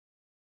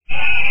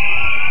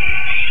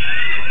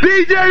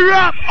DJ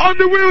Rap on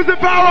the wheels of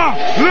power.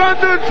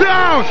 London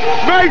town.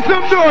 Make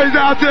some noise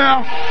out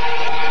there.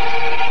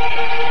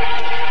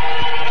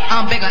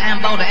 I'm bigger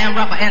and bolder and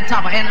rougher and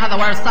tougher. In other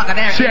words, sucker,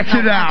 there. Check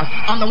it out.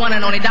 I'm the one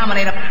and only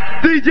dominator.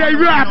 DJ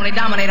Rap. Only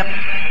dominator.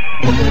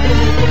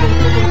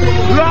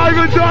 Live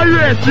and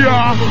direct,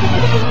 y'all.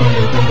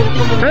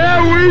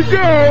 Here we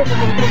go.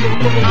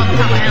 I'm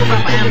tougher and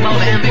rougher and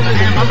bolder and bigger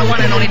and I'm the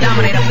one and only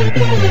dominator.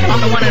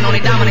 I'm the one and only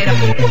dominator.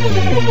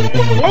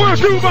 I want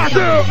to shoot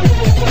myself.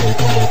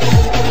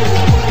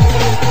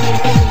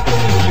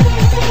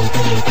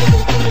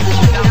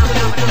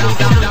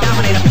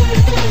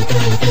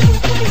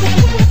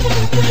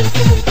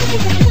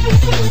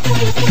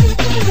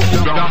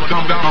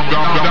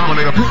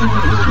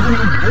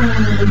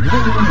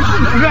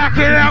 Lock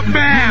it up,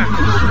 man.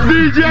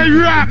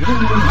 DJ Rap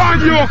on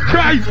your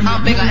case.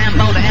 I'm bigger and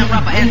bolder and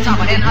rougher and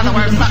tougher. In other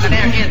words, sucker,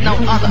 there is no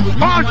other.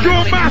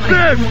 Hardcore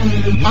massive.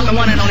 I'm the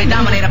one and only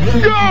dominator.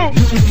 Go.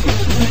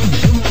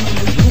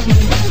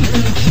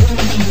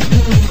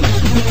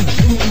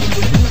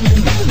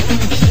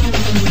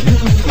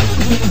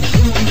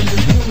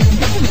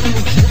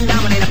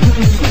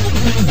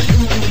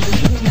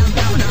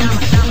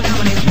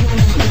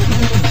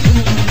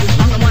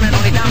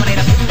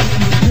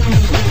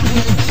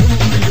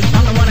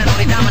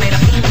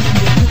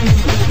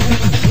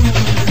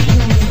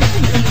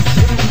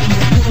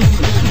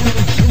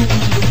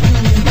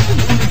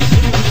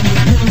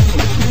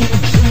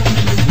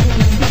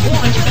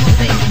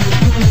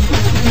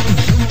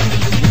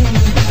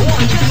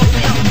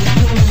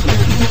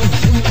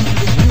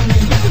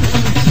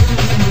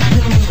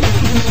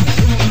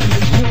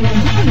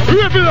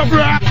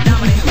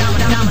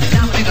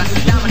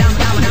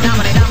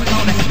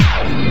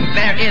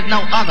 There is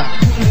no other.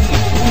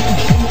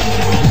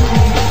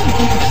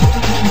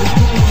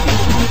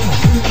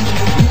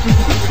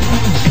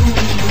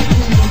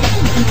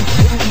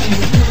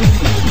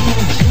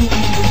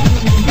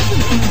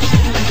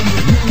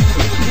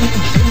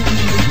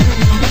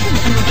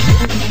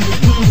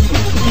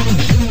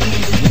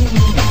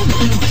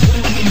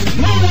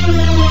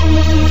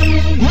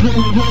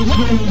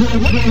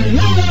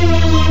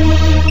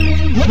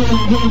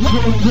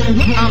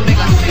 I'm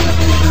bigger.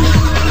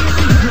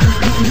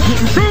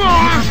 Come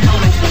on!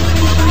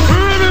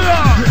 Bring it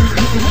up!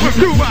 Let's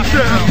do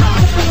myself!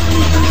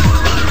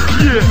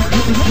 Yeah!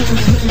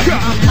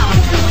 God!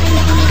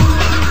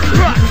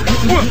 Right!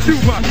 Let's do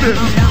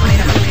myself!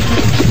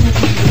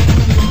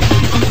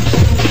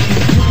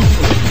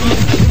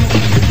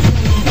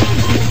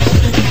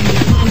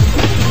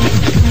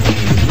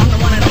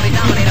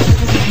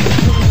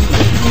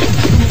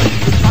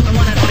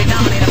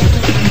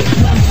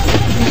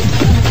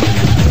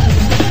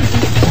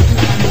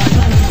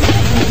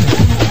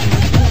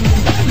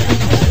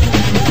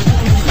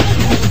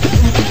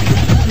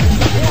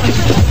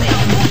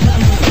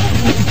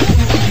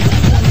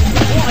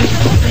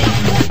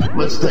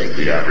 Let's take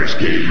the average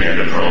caveman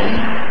at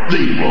home,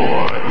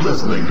 D-Boy,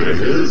 listening to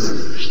his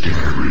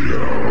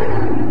stereo.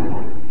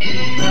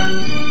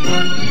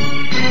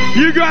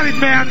 You got it,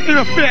 man. In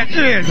effect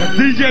is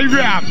DJ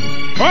Rap.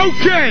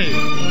 Okay.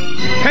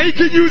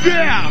 Taking you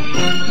there.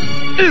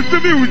 It's the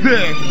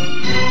music.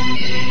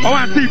 I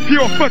want to see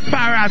pure foot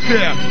power out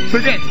there. So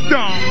get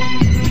stoned.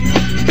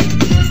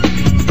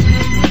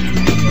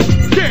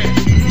 Yeah.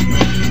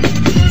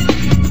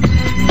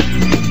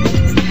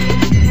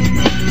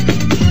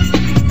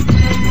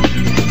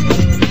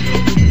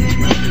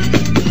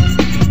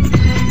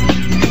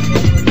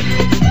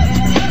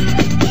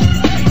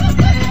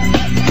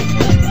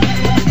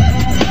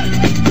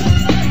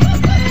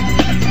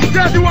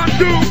 That's what I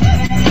do.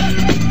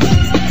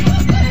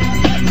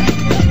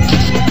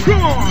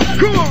 Come on,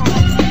 come on.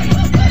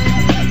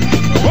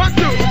 1,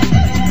 2.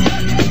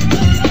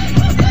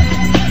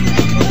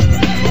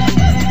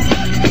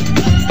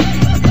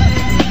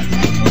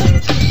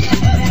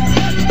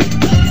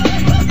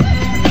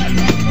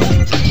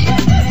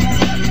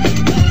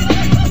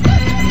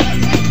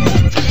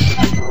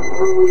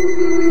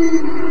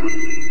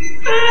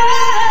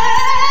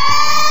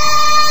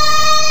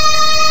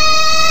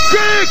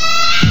 Quick!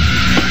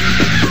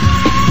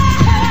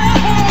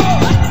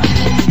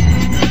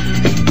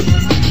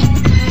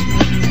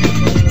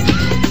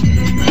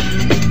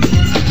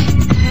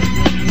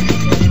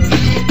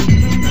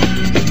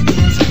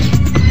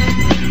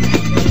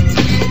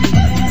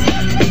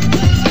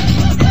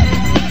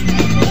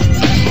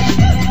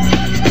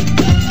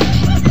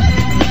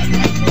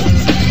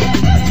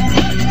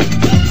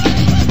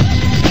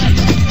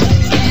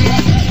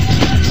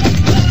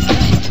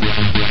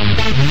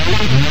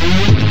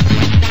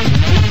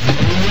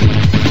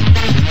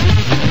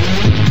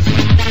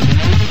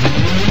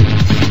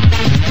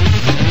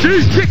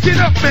 She's kicking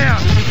up now.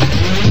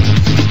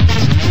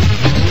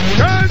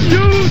 Can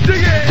you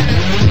dig it?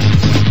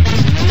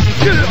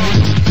 Get it on.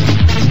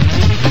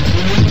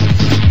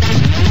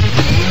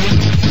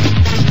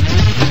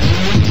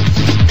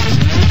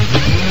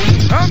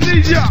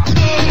 Amnesia.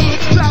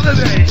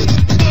 Saturday.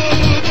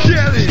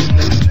 Shelleys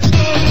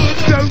Laserdome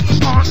Stoke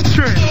on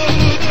trend.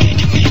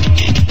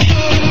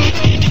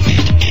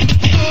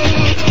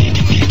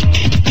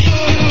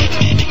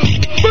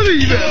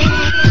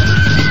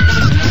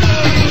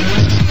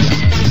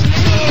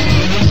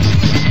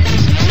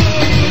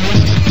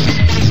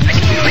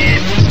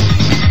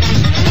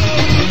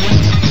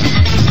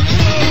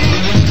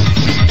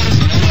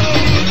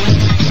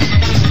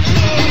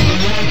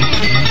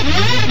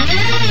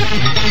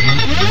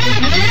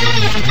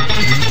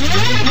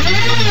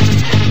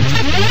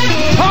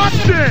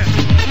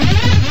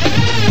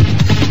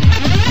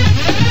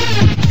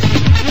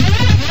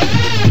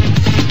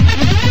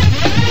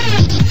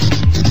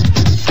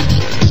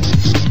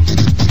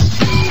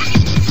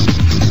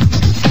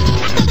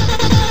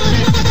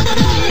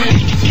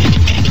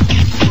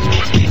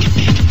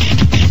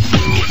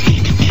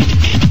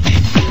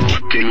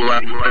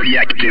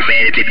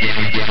 reactivated.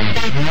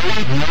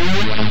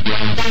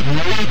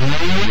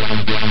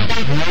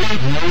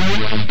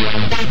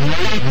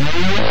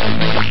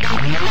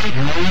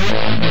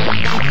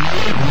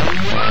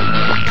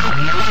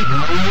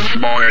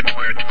 Smart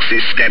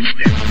system.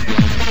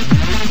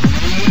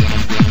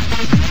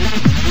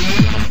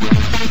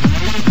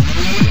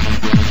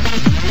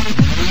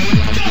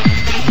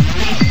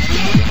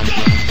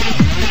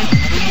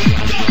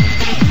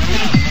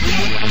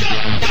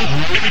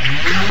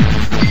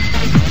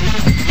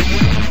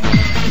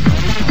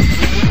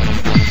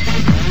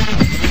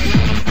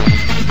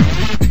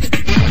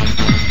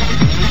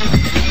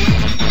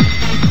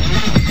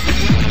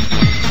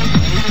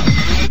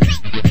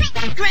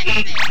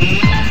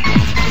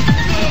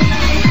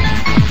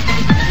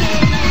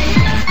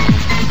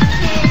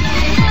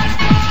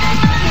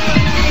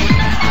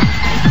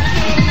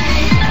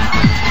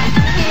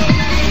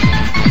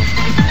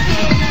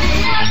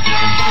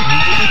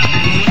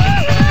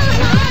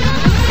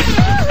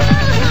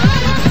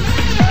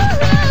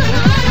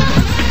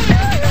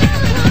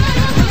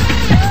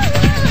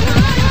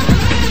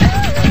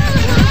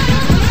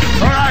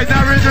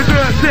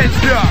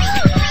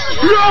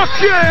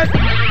 Rock it!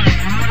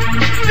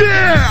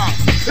 Yeah!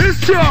 It's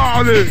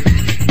Charlie!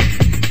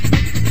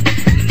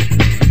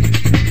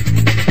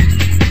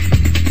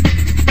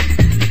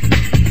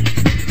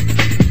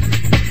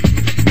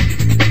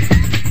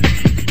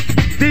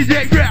 DJ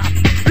Rap,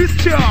 it's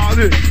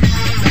Charlie!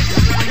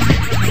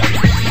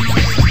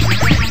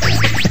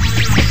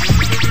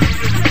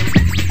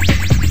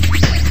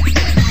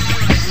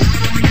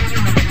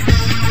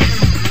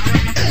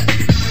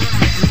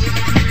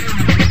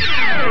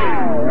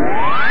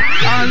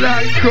 I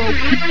like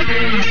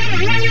cocaine.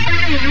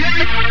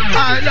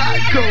 I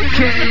like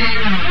cocaine.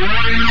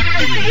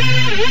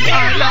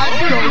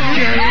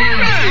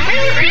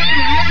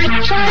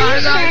 I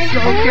like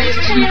cocaine.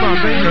 To my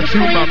brain, to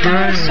my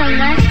brain.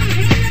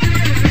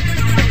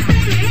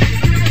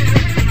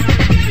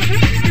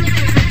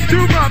 To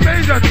my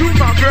brain, to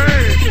my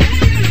brain.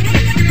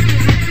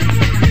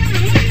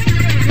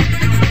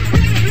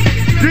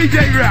 DJ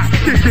Rap,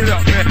 kick it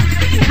up, man.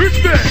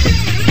 Respect.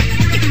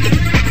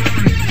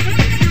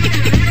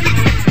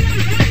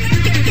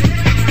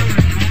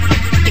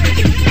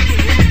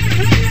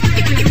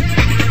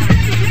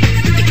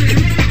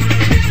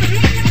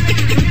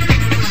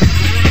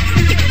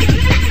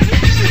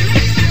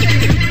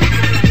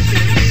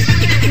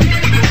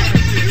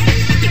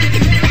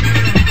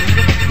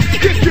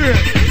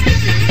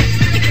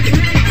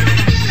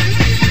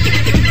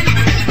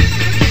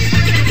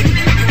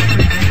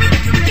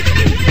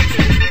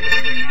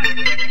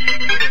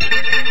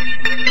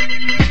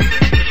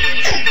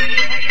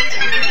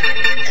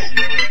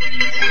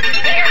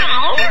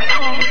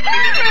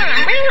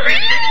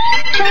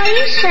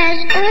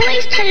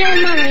 Always tell your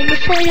mommy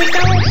before you go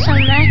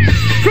somewhere.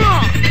 Come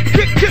on,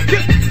 kick, kick,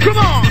 kick, come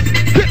on,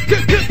 kick,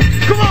 kick, kick,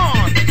 come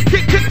on,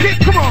 kick, kick, kick,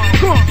 come on,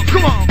 come on,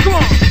 come on, come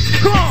on,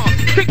 come on,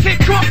 kick, kick,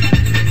 come on,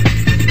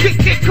 kick,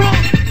 kick, come on.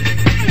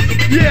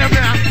 Yeah,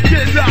 man,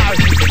 get live,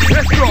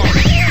 let's go.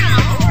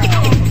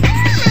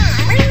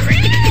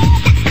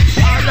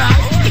 I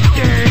like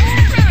cocaine.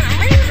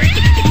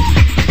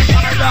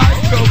 I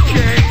like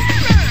cocaine.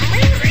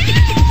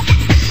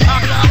 I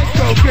like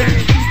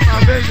cocaine. My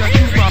baby, I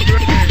do my brain.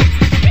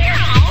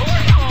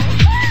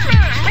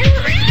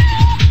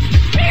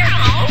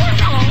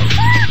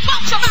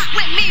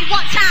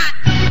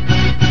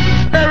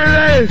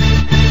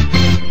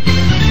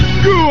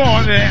 Go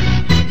on there.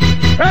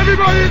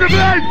 Everybody in the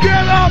place,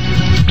 get up.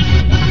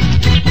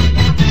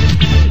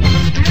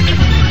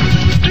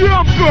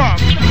 Jump up.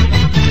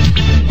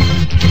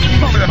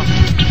 Come on.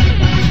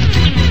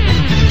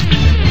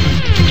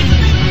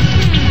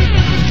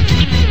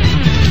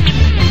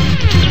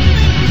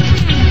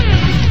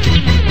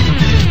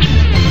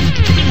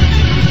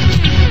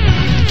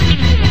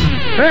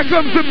 Here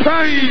comes the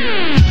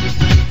pain.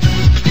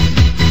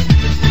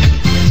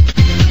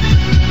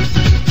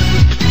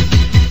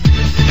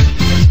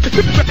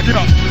 Back it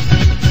up.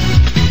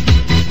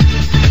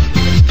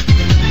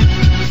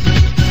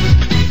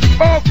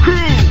 Oh,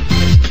 crew,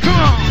 come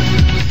on.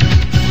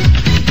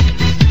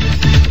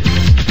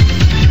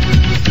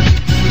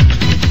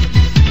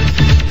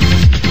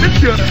 It's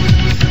good.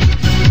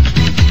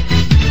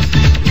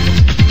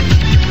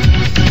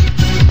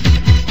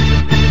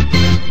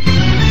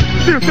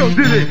 Feel so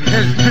dizzy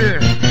and spin.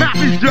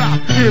 Mouthpiece drop,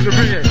 here's the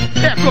ring.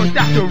 Echo,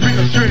 Dr. Ring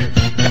string.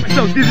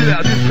 So dizzy that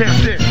I just can't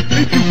stand.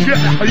 If you get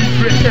how you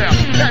spread hair,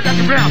 that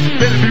around,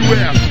 better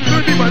beware.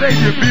 Could be my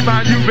lady, be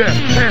my new best.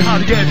 And how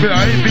to get better,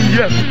 I ain't been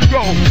yet.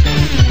 Go.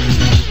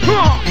 Come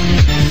on.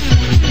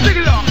 Take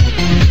it off.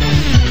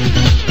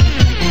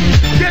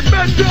 Get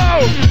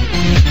mental.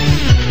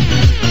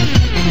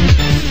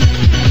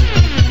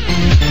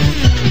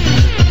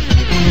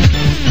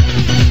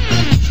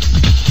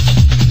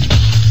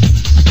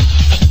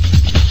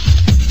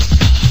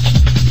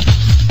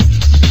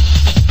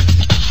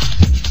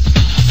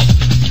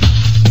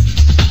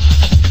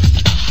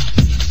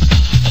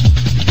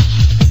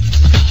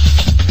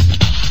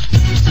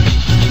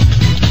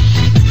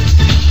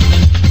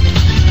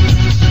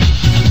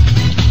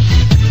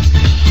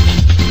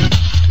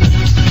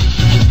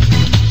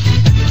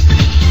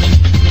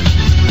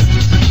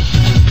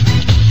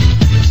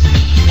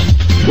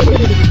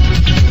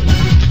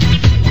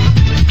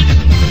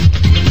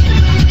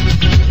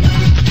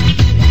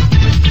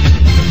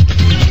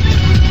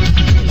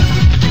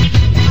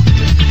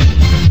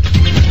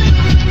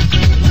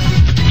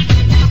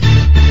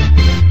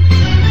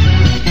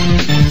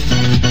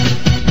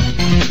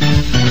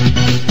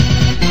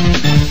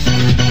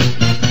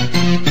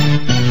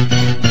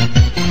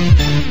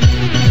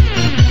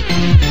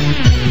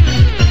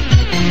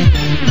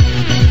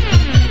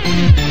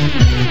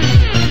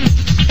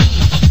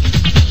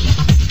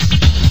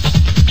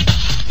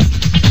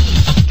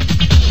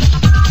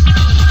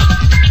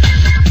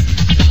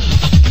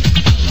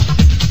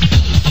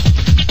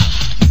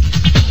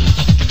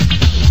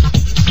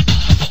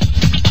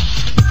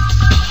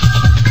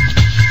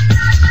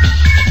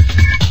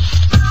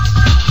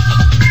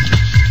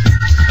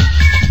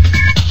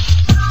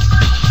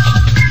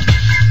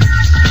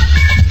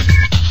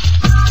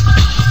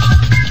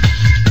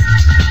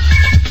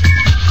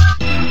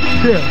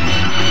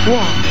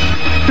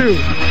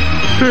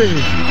 3.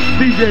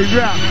 DJ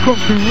Rap come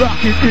to rock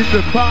it in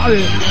the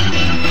party.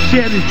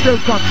 Shelleys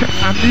Stoke on track,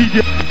 I need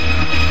you.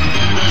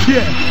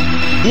 Yeah,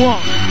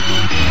 1.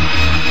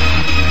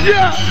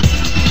 Yeah.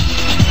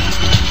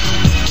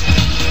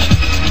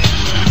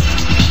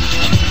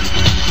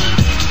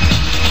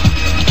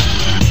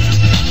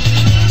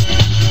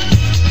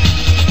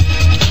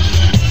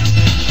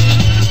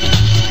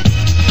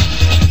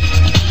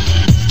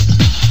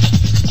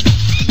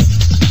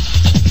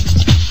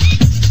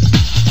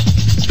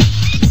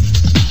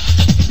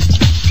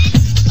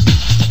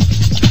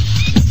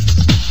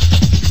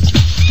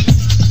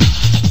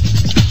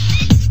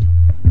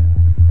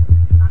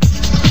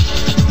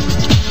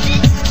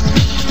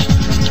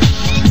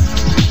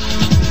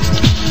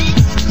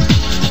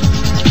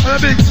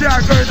 Big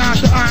shout going out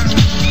to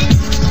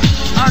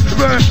Anne's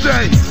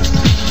birthday.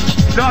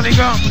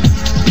 Nottingham.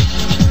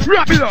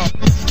 Wrap it up.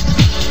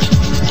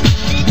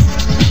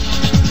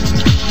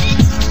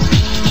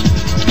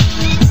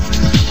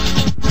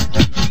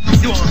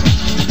 You on.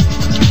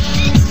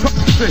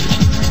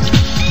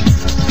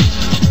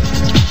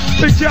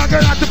 Big shout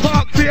going out to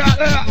Parksy out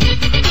there.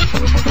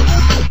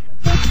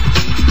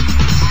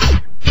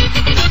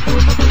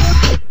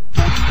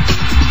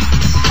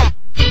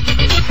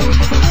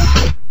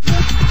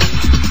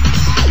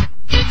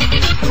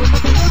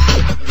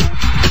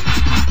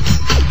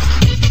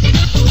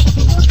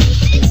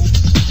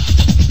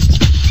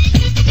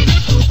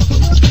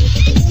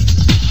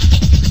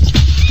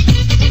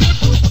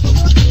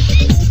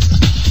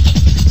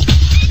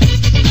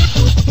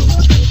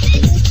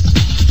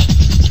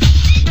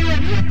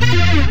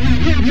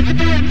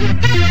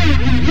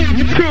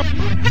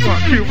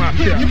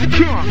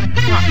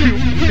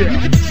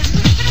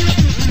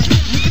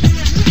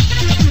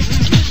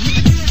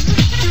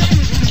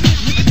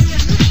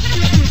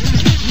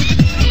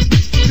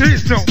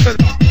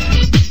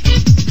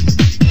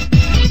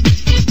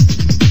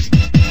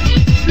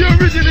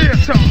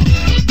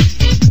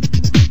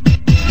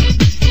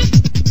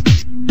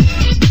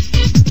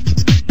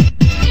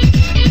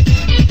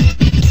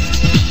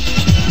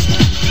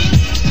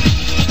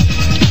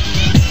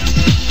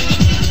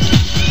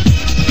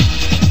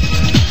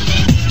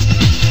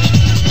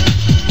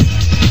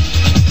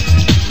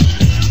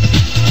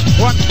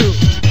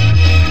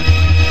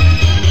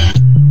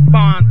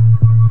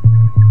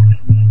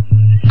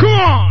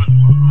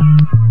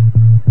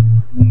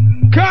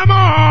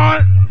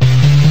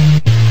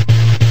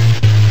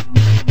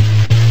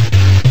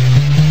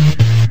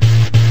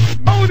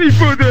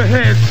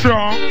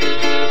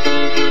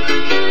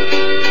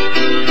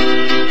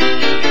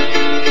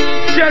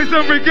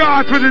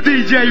 Regard for the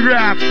DJ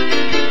Rap.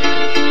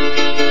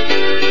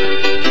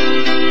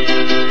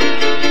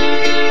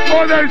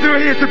 All those who are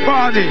here to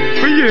party,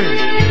 for you.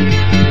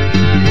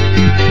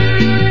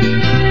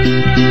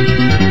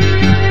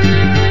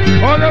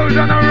 All those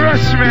on a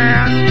rush,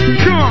 man.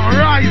 Come on,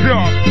 rise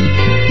up.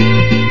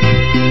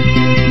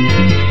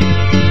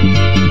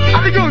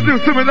 I go do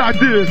something like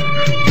this.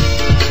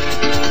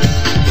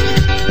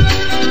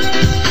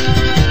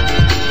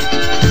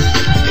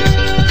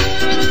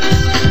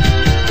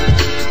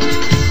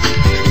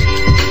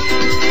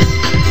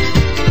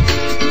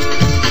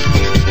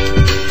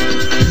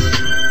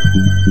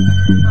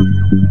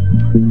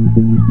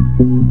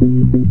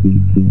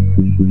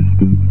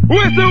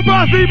 Whistle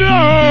bossy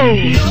blow!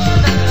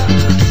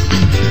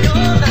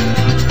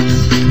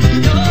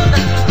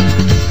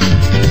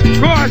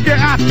 Go on, get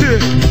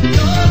active!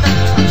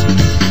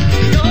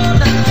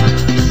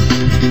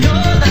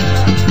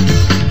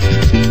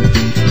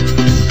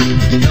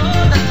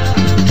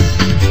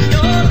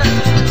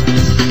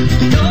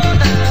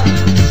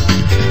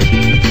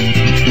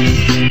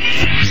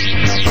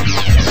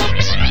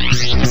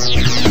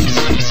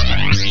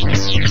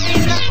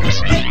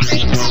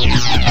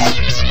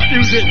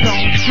 Music's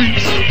on street.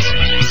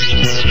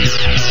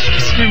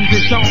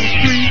 Music's on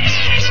street.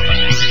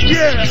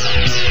 Yeah.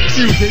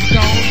 Music's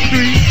on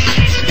street.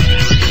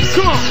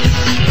 Come on.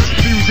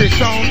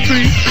 Music's on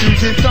street.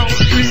 Music's on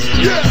street.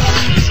 Yeah.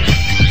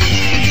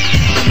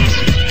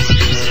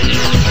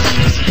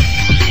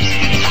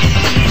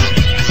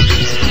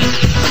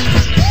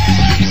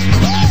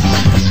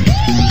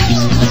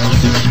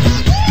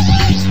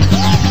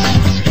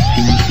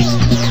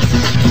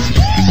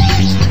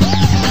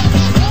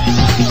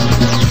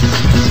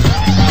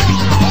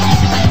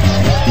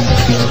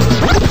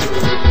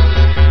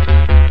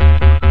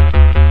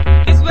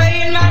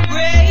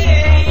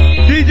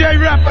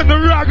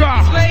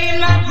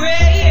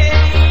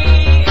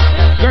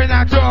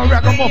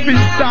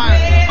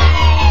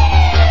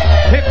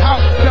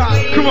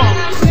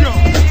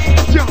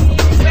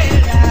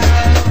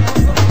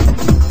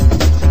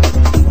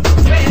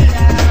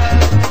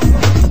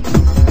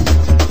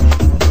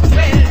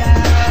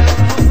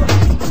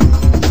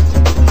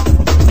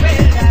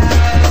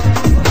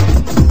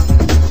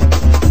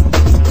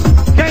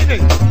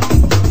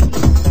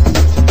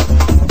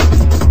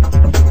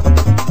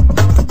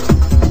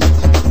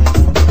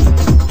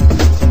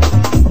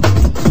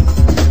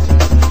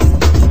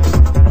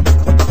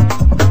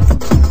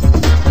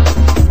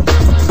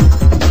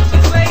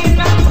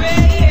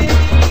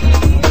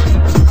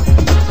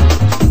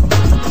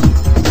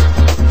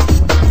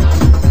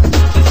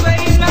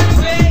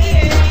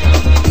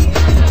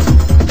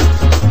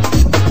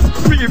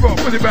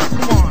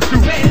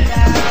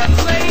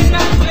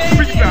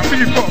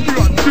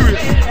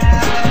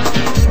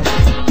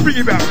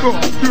 it back, go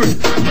on, do it.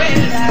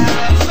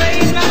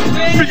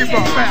 Bring it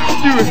back,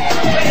 do it.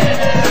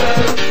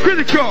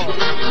 Critical.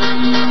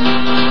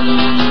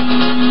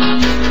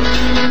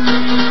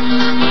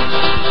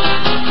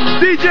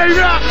 DJ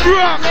Rock,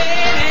 rock.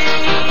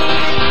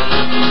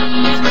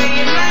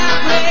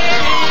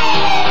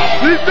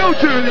 There's no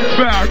turning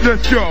back,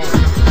 let's go.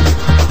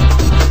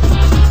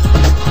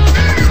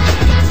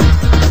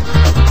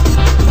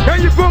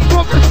 Can you bump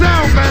up the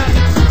sound, man?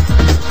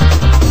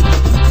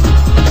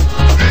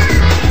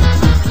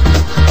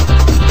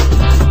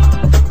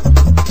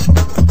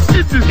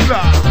 It's this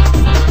loud.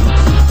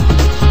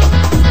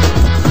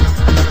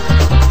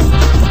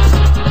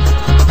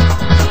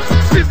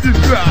 It's this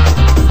loud.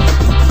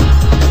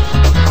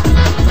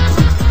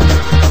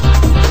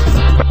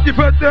 Put your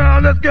foot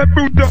down, let's get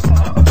booed up.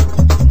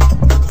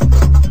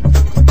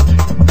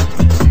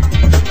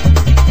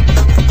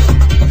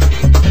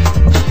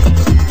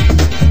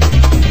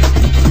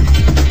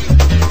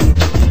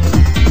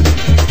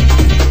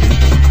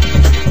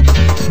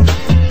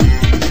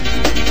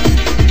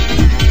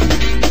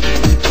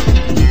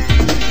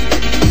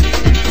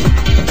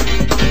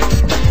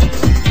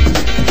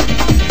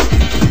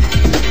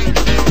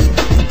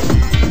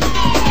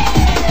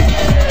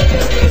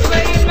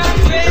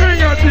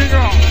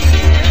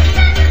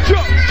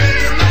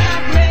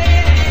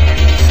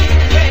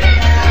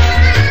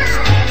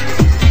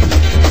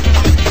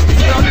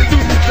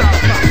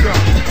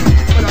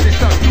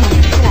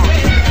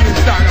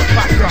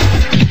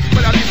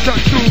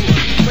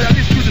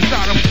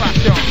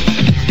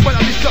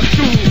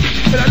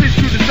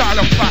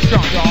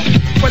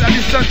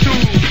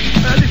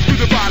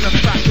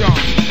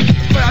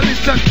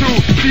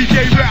 DJ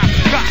Rap,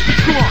 back,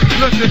 come on,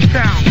 London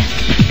town.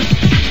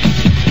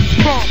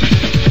 Pump,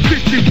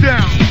 60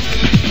 down.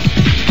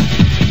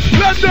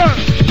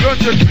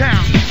 London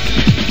town.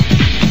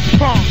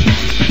 Pump,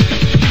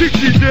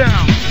 60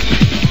 down.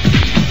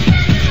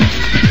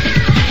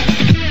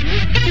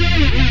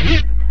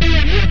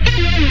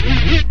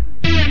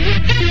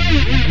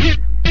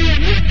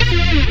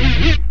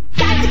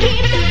 Got to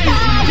keep the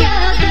fire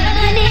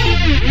burning.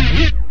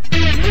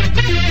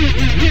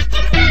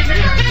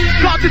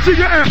 Got to see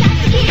your amp.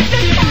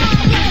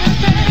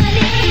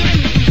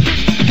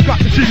 Got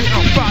to see it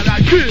on fire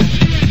like this.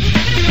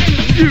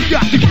 You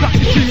got to see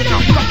it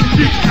on, got to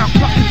see it on,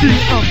 got to see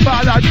it on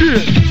fire like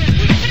this.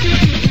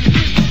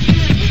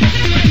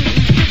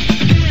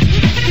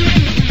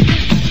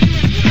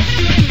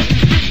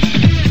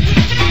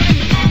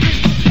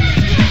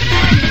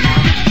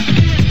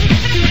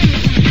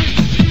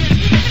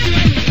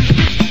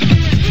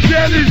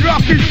 Shelleys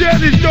rockin',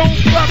 Shelleys don't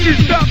fucking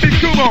stop it,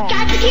 come on.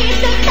 Got to keep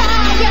the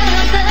fire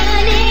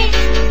burning.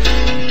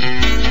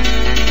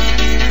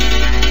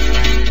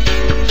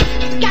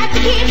 Got to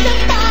keep the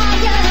fire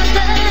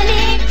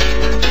burning.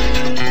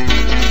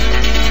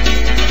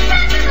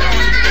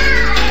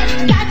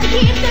 Got to keep the fire burning. Got to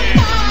keep the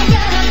fire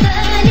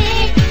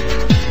burning.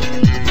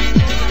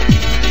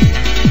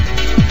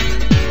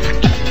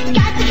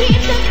 Got to keep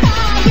the fire burning.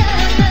 Got to keep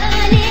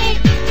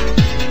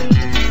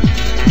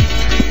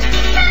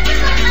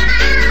the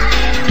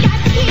fire burning.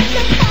 Got to keep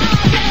the fire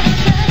burning.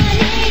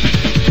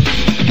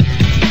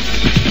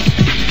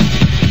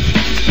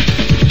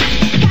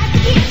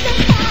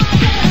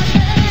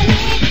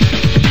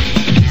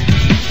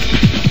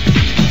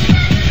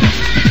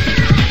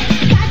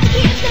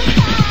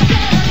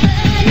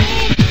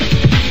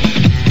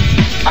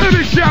 I'm a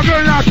big shout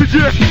going out to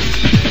Jim.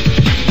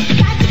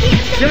 Got to keep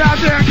the Get out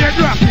there and get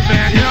drafted,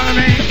 man, you know what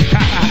I mean?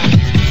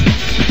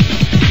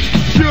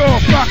 Sure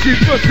fucking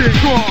pussy,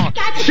 go on.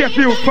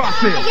 Sheffield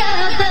posse.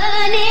 fire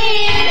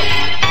burning.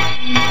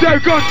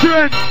 Stoke on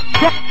Trent,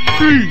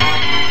 3.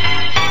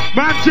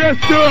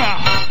 Manchester.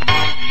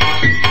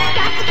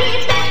 Got to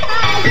keep the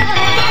fire.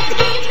 Got to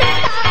keep the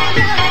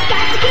fire.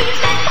 Got to keep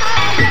the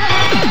fire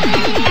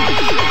burning.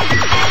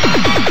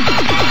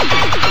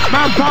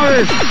 Man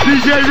Paris,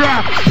 DJ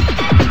Rap.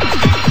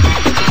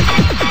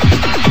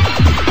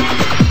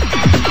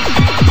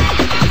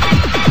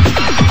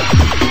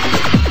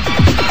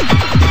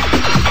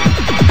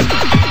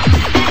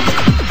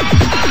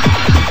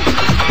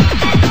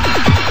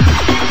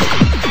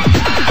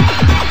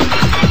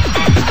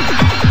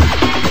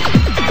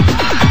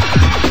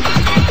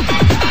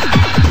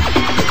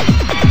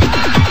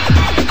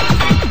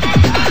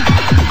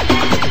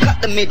 Cut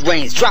the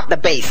mid-range, drop the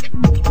bass.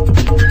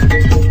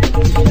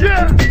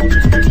 Yeah.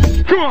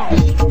 Come on.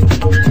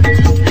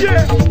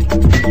 Yeah.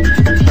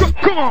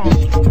 Come on.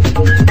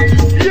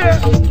 Yeah.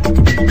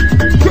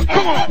 Come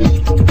on.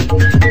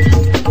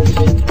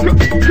 Come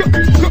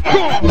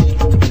on.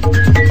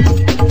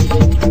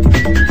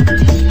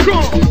 Come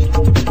on.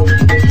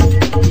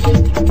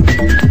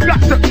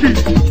 Got the key.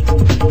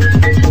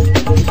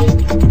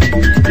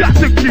 Got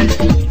the key.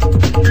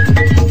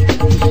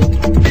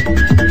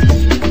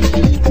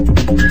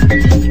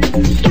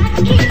 Got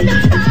to keep the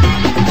fire.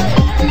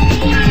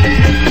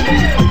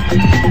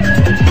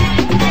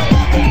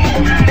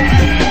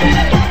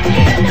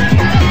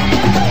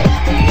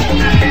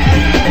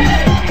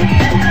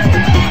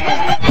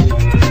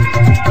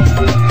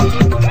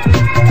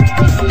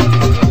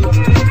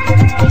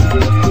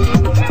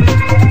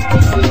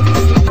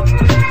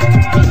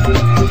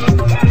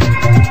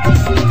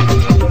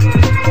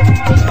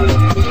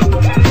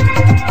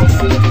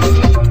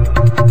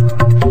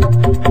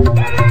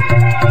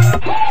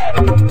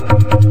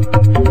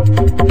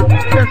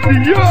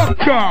 FC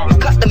Yorker.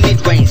 Cut the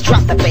mid-range,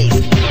 drop the bass.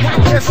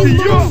 FC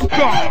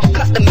Yorker.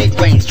 Cut the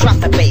mid-range, drop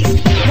the bass.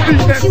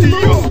 FC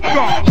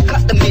Yorker.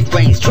 Cut the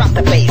mid-range, drop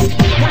the bass.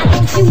 Why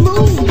don't you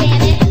move,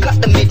 damn it?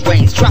 Cut the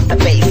mid-range, drop the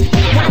bass.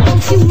 Why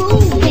don't you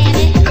move, damn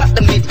it? Cut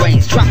the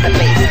mid-range, drop the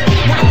bass.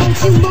 Why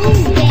don't you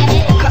move, damn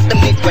it? Cut the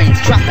mid-range,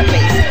 drop the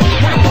bass.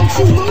 Why don't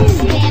you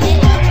move, damn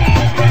it?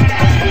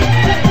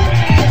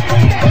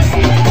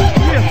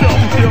 Yes, sir,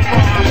 Mr.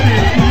 Martin.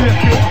 Yes,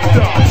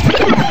 sir.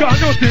 Got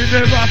nothing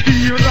never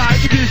feel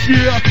like this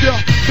year, sir.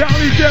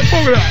 Down is that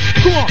bubble.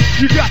 Come on,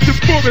 you got to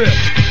bubble it.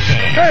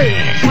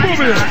 Hey,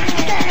 bubble it.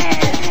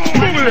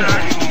 Bubble it.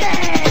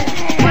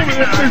 Bubble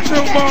it,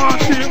 Mr.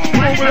 Martin.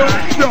 Bubble it,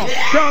 sir.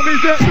 Down is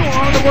that don't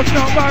want to watch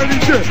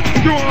somebody say.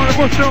 Don't want to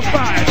watch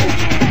somebody.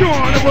 Don't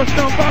want to watch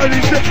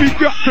somebody say. We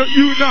got to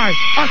unite.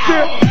 I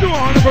said, don't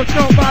want to watch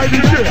somebody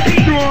say.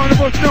 Don't want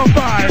to watch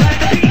somebody.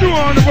 Don't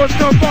want to watch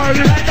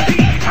somebody.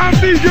 I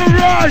need your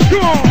ride.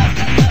 Come on.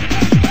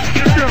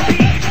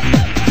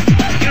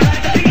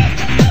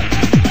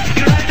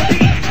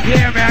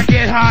 Yeah, man,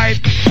 get hype.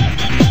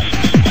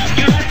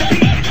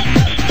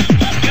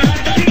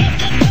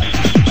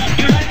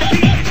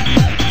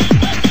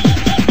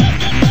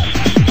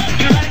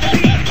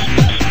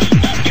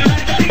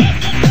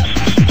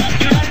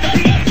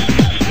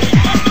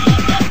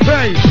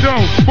 Hey, no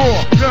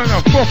more than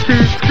a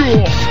fucking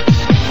score.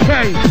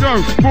 Hey, no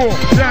more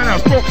than a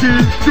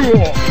fucking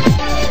score.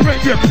 When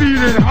you're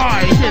feeling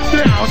high, get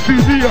down to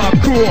the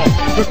core.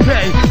 But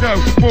hey, no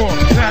more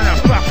than a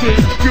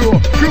fucking score.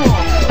 Come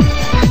on.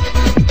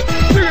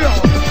 Look it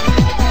up.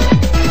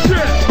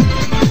 Shit.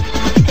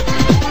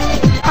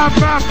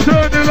 I'm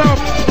turning up.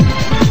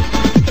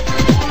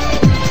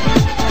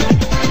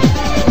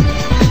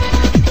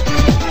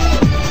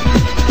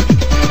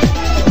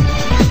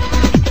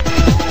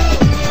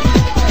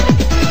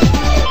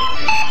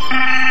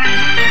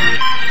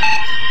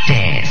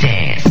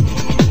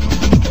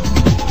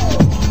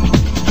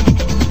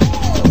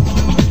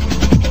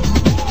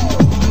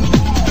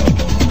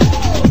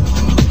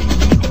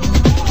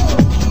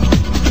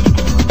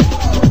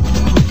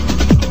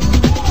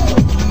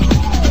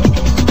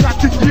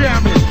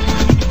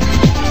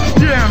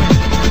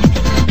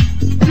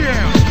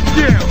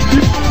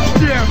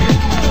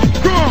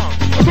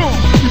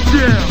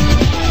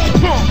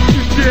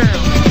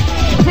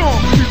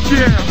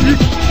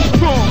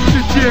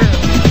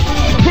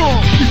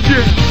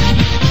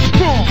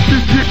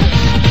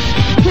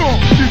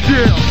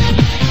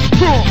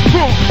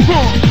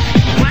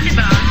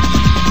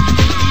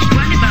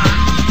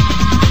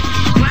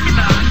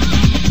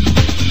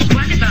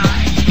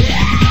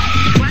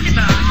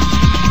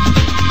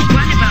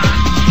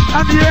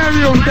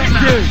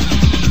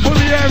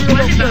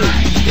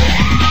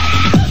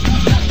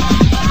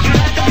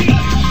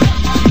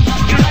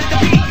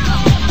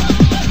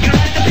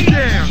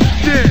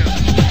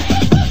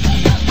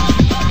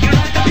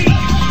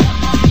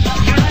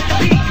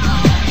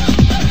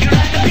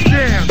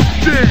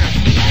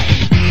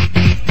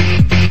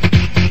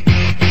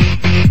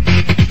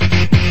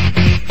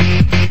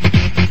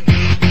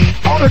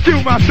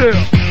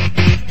 Myself.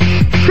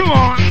 Come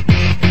on,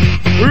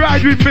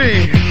 ride with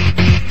me.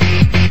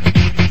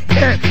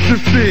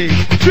 Ecstasy,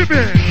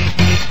 tripping.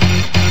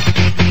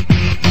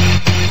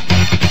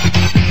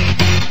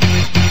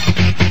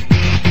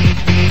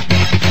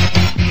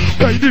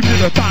 So you give me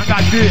the sound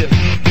like this,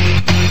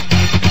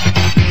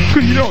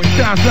 'cause you know it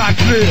sounds like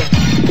this.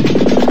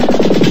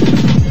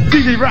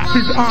 DJ Rap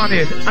is on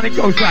it, and it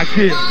goes like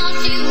this. I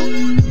want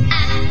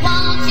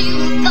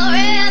you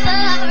forever.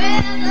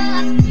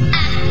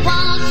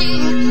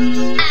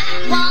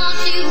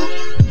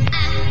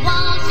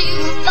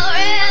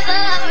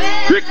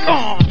 Kick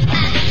on!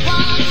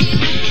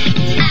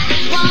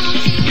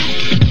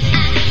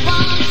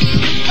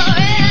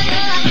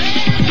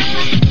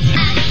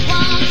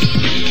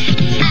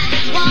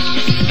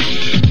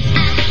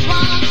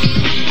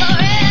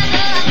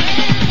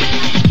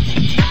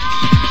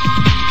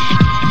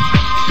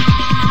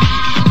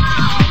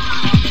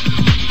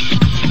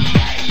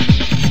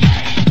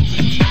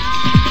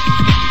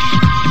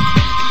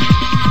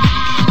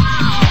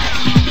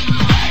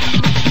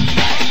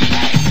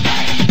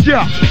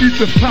 Yeah, it's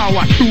the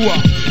power to a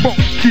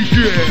funky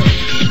girl.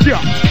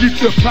 Yeah, it's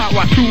the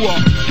power to a.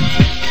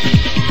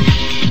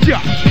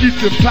 Yeah, it's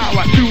the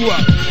power to a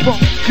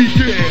funky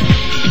girl.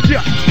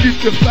 Yeah, it's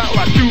the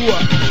power to a.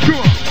 Come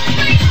on.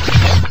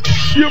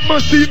 You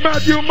must be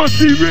mad, you must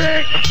be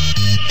wrecked.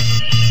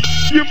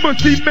 You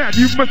must be mad,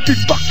 you must be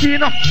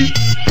fucking off the.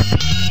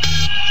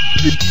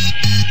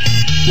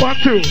 1,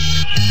 2.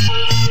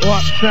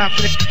 What's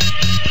happening?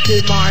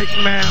 Hey, Mike,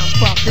 man,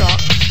 fuck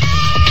up.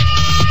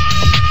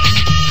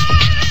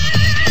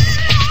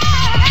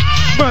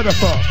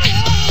 Motherfucker.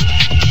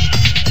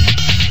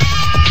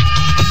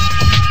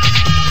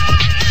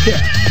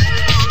 Yeah.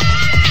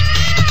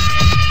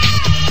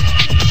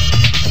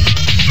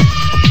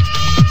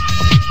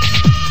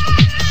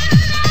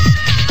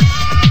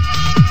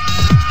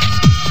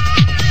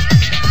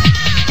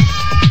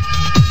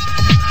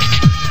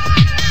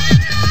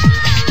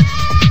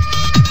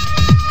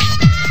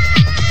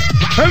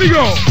 we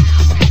go.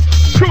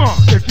 Come on,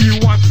 if you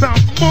want some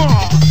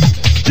more.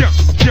 Jump,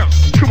 jump,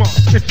 come on,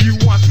 if you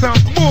want some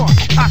more.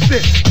 I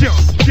said jump,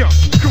 jump,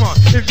 come on,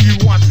 if you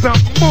want some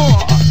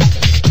more.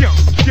 Jump,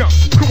 jump,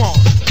 come on.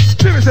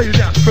 Let me take you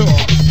down the floor.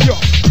 Yo.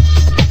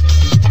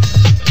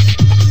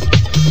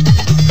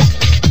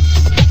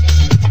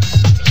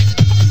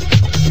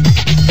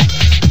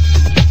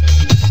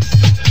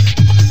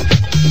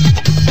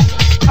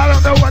 I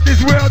don't know what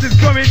this world is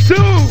coming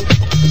to.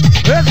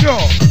 Let's go.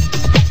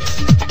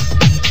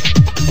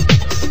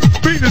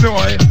 Bring the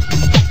noise.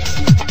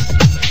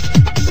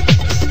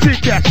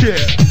 Take that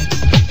shit.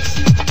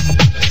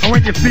 And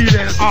when you feel it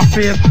in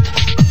office,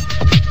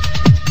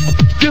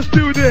 just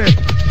do this.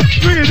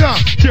 Bring it up.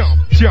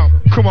 Jump, jump.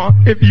 Come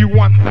on, if you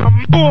want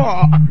some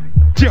more.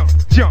 Jump,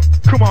 jump.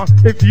 Come on,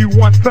 if you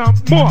want some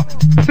more.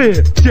 Say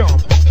it.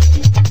 Jump.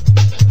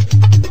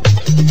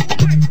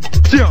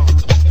 Jump.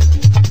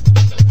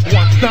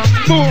 Want some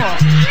more.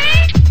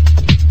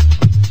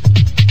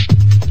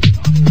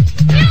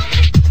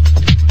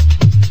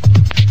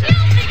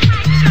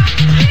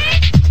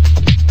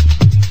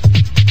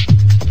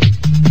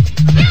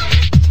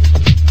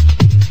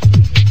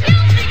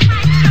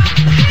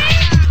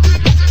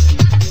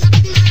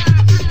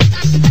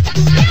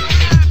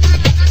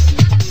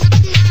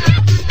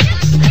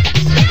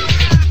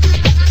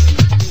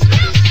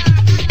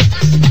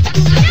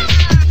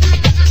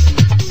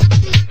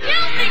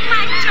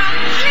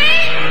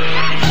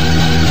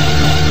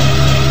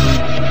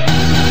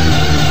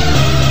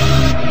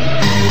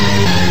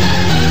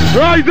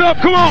 Rise up,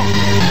 come on!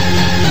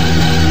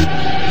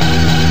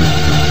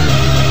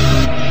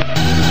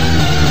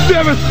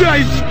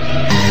 Devastate!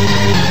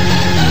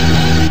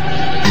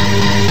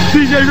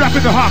 DJ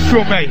rapping the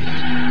hardcore, mate.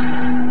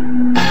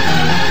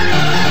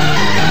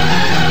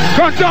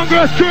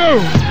 Contonga's crew!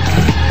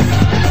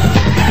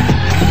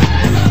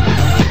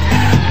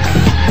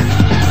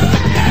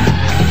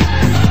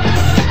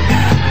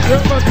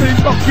 Devastate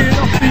fucking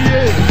off the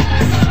air.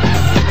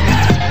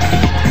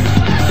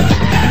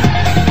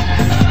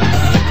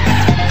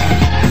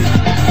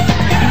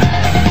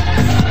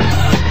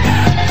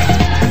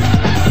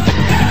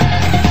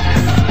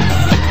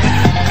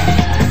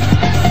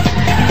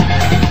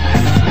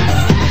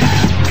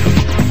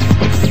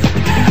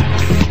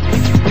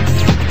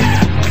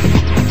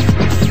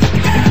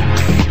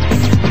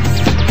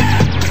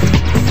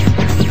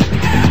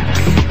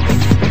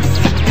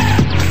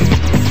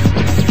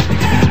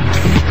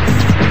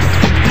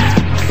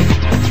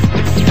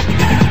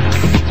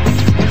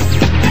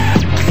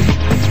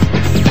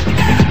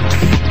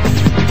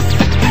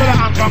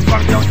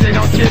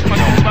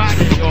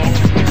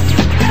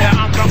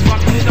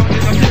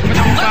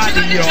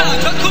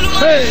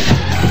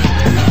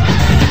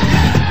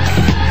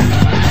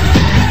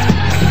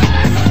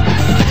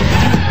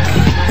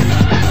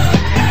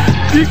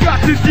 You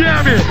got to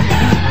jam it.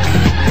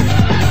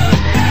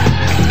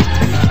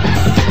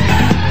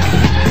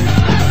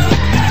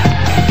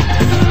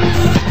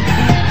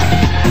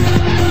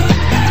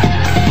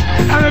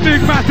 And a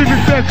big massive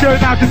respect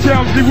going out to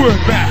Chelsea Wood,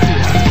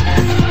 massive.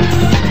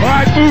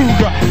 Alright,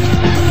 Ooga,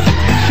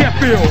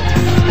 Sheffield,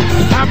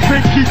 and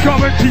Pinky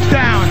Coventry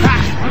down. Ha.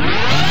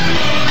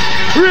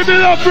 Rip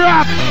it up,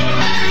 rap.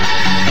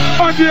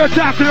 On the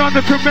attack and on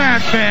the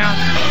command, man.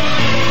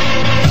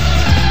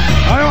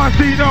 I don't want to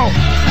see no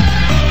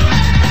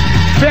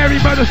very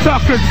mother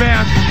suckers,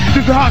 man. This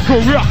is the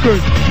hardcore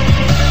rockers.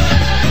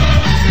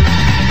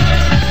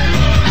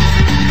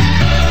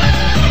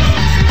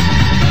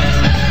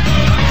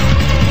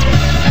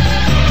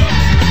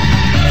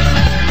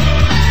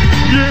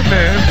 Yeah,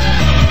 man.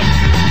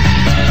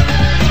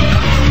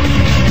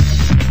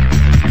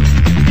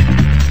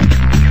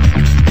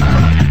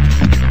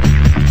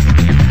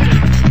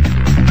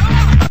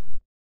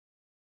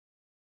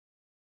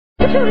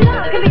 True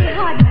love can be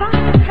hard to find.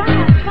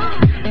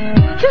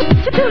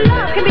 True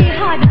love can be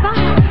hard to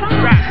find.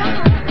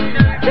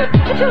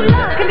 True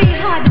love can be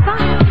hard to find.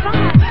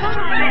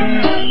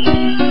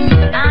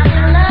 I'm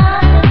in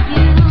love with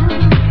you.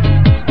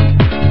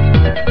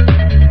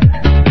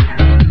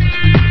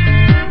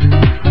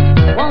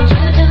 Want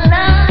you to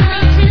love me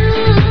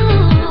too.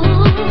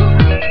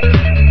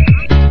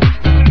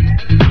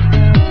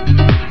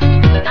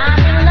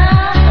 I'm in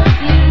love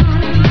with you.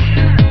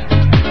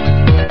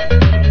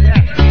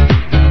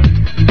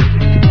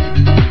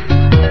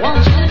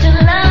 Want you to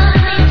love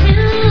me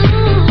too.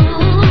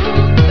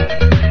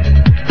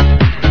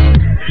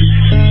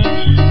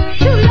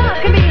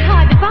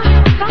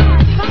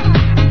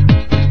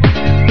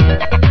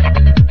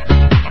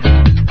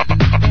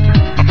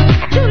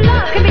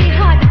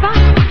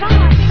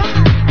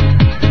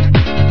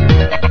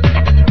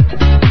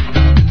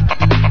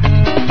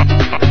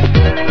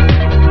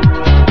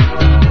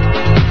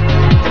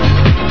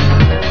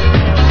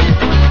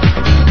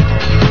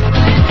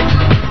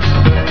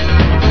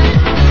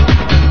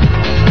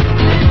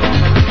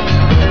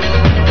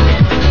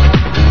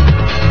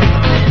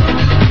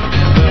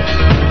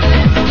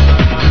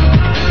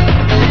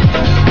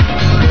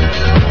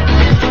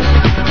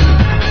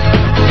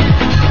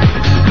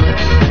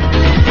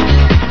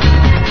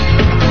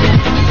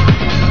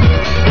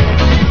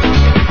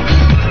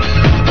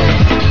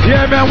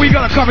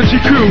 Coventry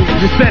crew,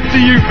 respect to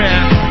you,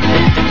 man.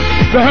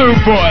 The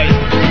homeboy.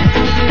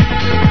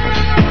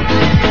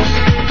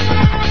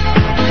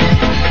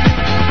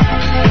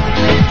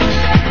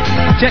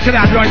 Check it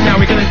out right now,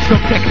 we're gonna do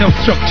some techno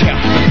structure.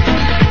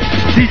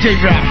 DJ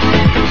Rap.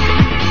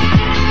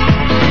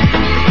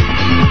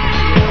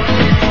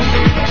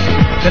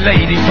 The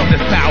lady from the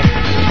south.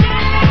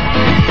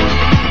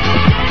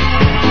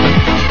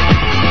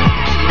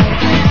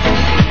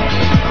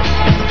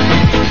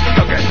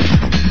 Okay.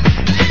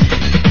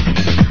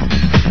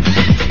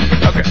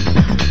 Okay.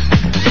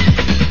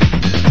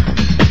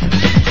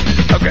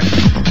 Okay.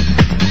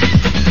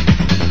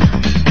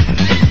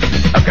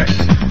 Okay.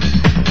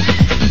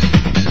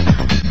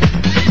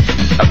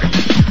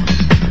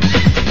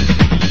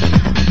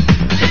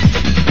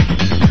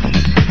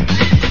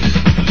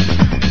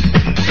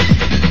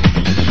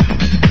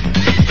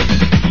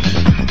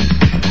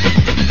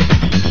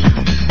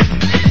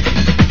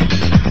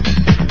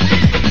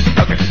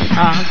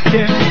 I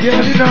can't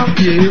get enough,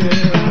 yeah.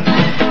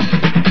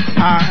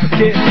 I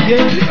can't get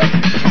enough.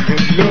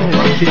 No,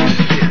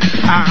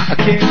 I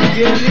can't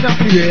get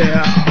enough,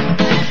 yeah.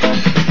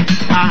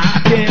 I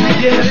can't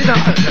get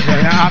enough.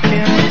 I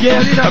can't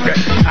get enough.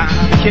 I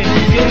can't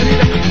get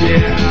enough,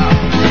 yeah.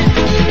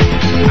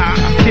 I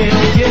can't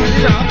get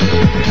enough.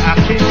 I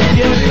can't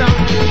get enough.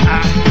 I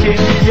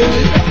can't get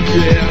enough,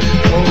 yeah.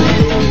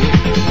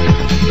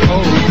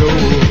 Oh no,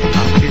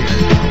 I can't.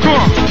 Come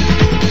on.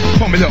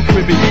 Pump it up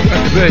with me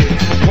at the bay.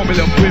 Pump it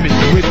up with me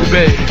with the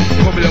bay.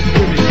 Pump it up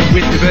with me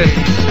with the bay.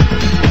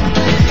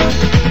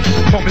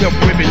 Pump it up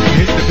with me,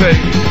 hit the bay.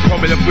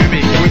 Pump it up with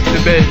me with the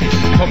bay.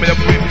 Pump it up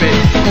with me.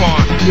 Come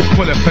on, you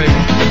pull it, baby.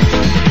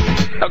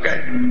 Okay.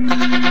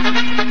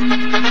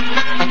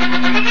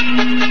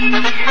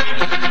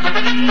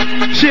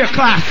 Sheer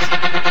class.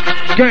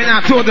 Going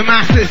out to all the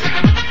masses.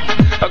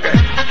 Okay.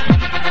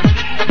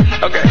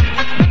 Okay.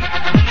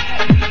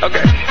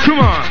 Okay. Come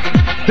on.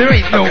 There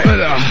ain't no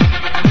better.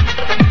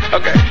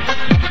 Okay.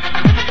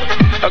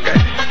 Okay.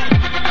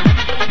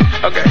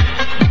 Okay.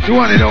 You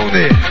want it on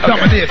there.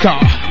 Dominator.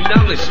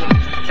 Now listen,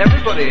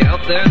 everybody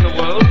out there in the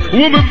world.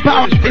 Woman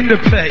power in the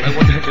place.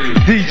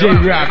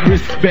 DJ Rap,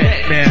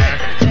 respect, man.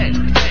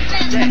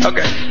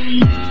 Okay.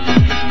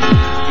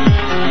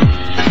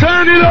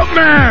 Turn it up,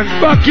 man.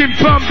 Fucking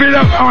pump it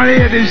up. I wanna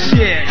hear this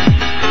shit.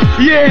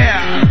 Yeah.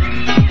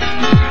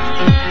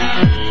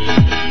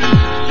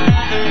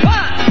 1,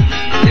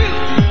 2,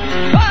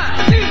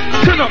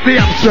 1, 2. Turn up the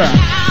amp track.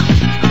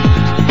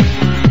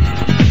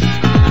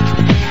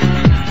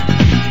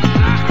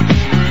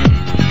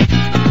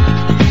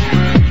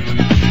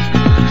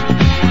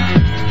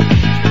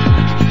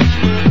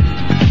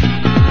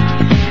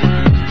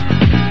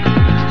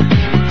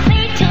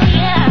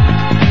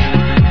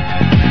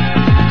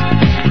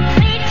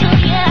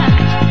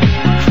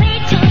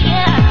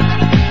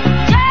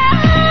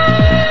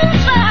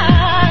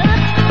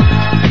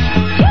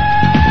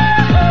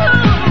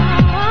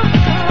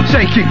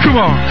 Come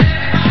on.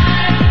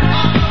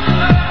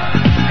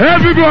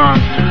 Everyone.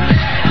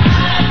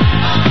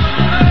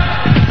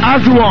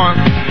 As one.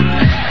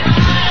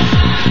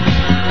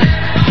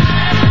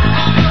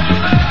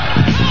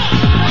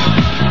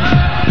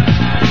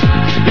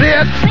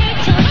 Let's.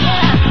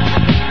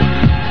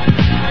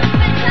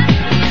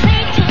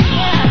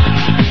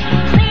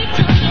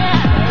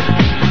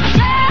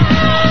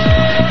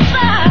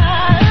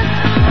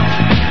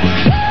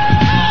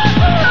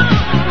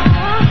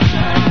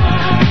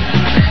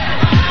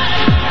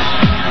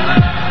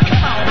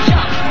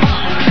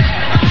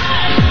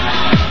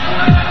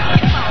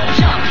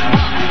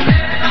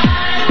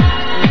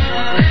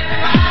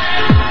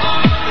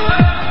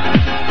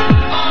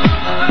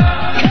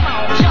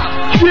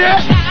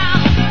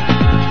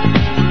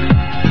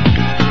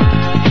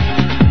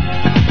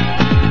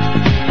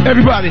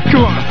 Everybody,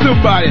 come on,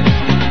 somebody.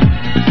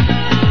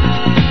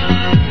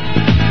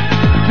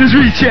 Just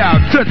reach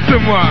out, touch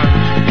someone.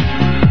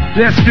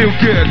 Let's feel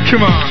good,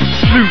 come on,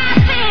 Snoop.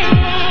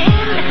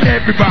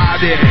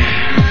 Everybody.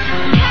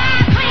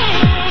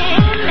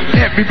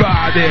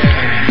 Everybody.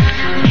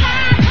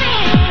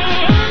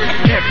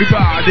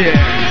 Everybody.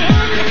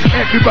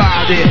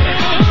 Everybody.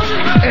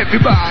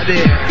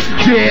 Everybody.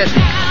 Yes.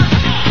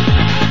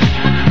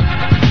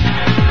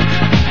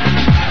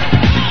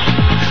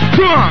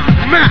 Come on,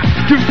 mass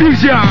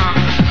confusion.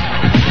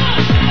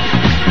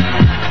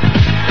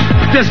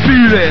 Just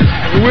feel it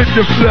with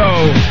the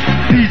flow.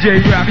 DJ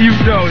Rap, you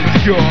know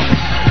it's yours.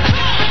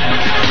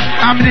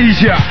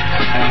 Amnesia,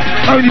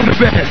 only the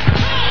best.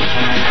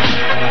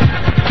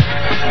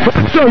 But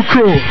it's so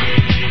cool.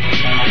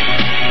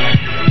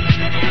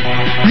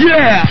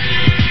 Yeah.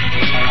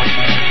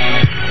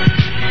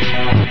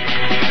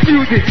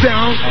 Music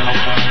sound.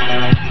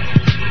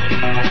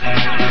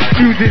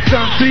 Music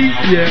sound, see?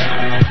 Yeah.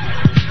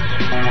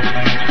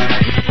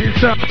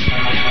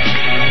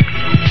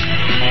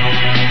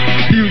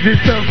 Music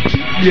sound,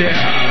 yeah.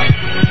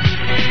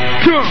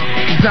 Come on,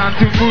 it's time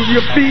to move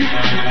your feet.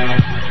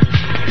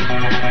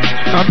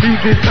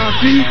 Music sound,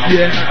 see?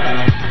 Yeah.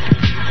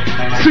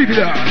 Sweep it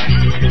up.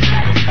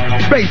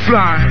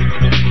 Bassline.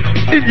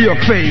 in your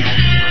face.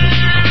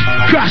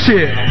 Crash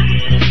it.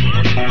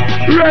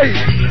 Right.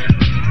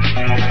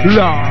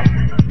 Law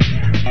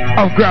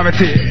of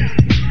gravity.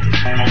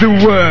 The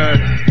word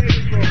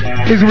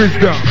is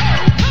wisdom.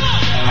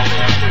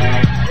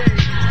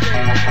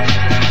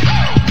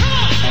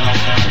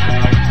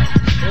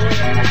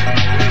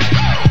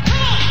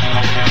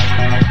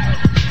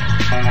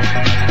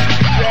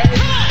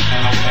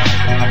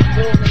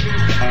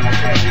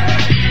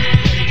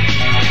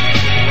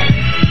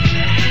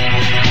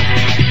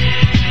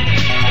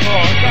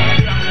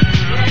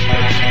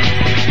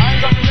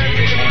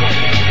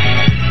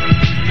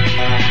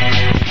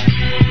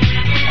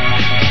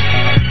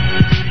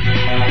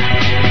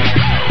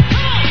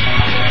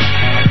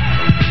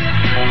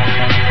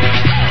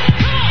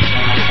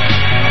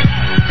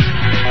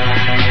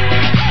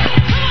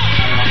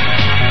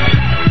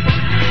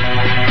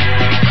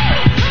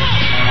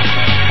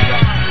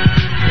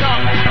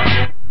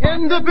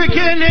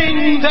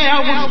 Beginning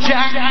there was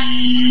Jack,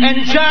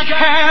 and Jack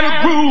had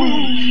a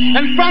groove,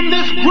 and from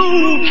this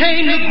groove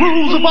came the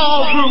grooves of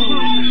all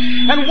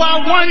grooves. And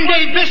while one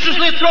day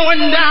viciously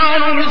throwing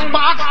down on his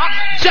box,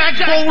 Jack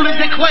boldly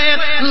declared,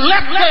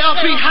 "Let there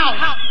be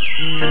house."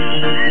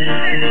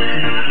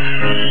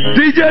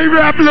 DJ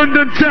Rap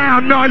London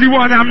Town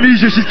 91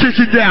 Amnesia, she's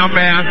kicking down,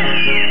 man.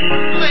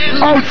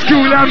 Old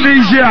school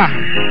amnesia,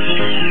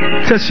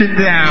 touching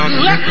down.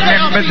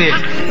 Remember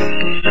this.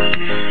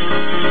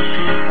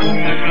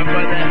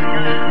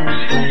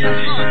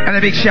 And a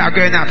big shout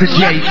going out to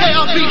Jake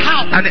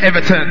and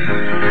Everton.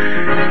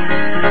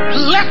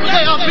 Let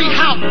there be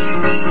house.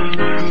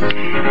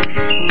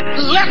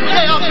 Let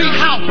there be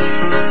house.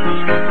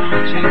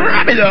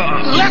 Wrap it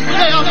up. Let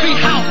there be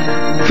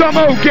house.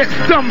 Somehow get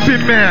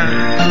stumping, man.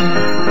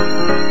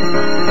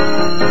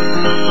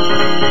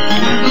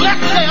 Let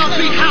there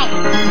be house.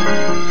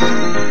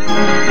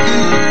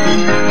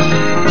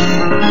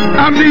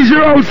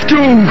 Amnesia Old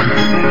School.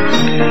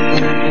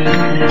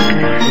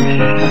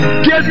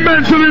 Get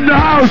mental in the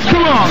house,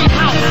 come on.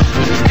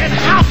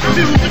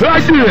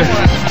 Like this.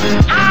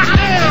 I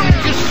am,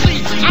 you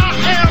see, I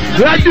am.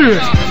 Like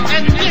this.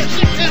 And this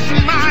is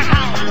my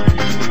house.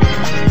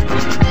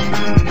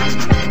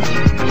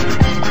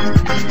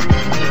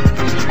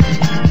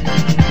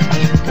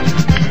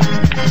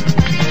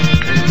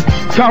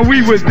 So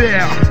we were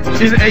there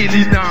in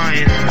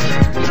 89.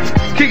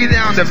 Kicking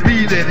down the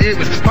beating, it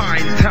was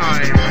fine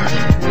time.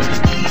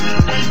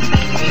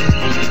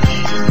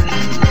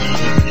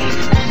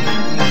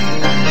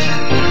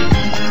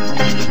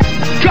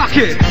 Cock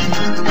it!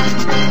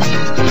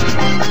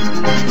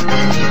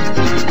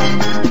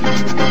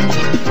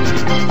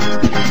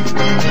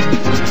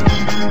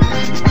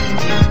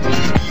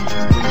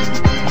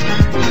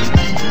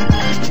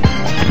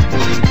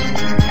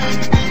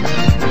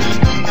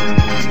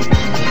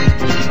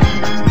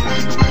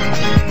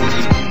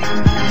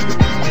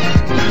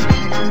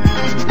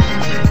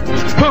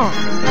 Pump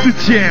the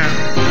jam,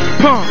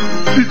 pump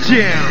the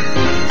jam,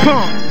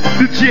 pump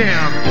the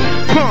jam,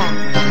 pump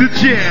the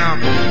jam,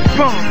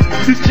 pump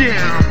the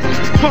jam,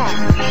 pump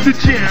the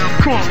jam,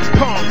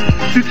 pump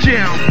the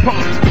jam,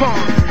 pump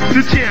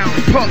the jam,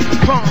 pump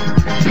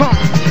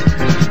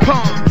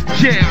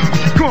jam,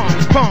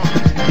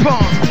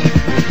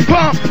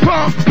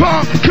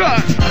 pump,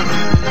 cut.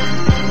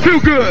 Feel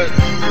good.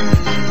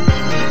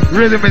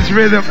 Rhythm is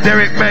rhythm.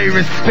 Derek May,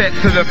 respect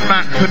to the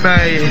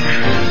Maxime.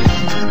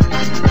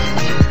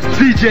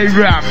 DJ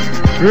Rap,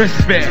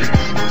 respect.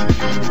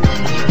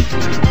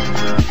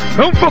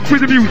 Don't fuck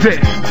with the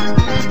music.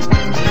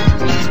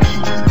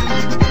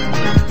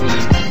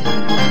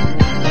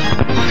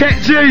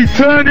 Tech G,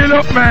 turn it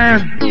up,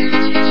 man.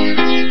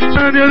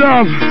 Turn it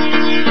up.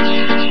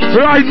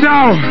 Right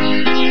now,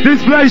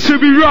 this place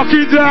should be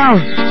rocking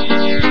down.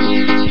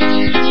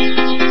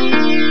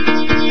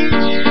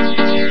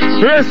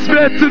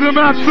 Respect to the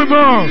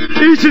maximum,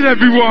 each and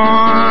every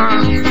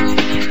one.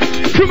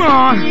 Come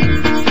on.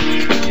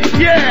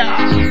 Yeah.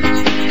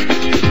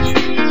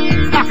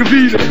 I can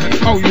beat it.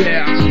 Oh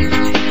yeah.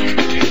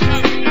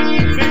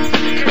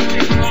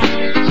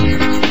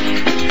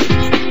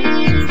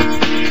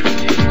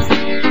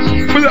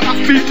 Well, I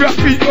beat rap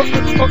beat up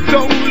so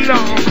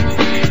long,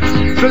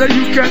 so that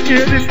you can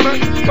hear this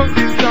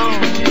fucking song.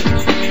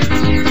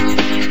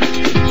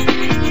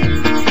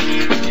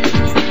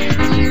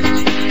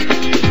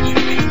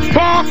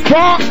 Pump,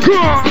 pump, come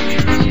on.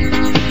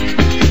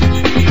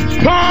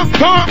 Pump,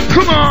 pump,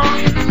 come on.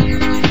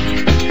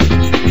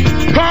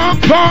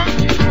 Pump, pump.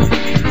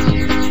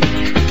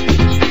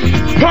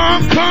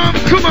 Pump, pump,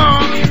 come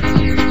on.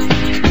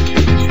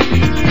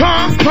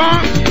 Pump,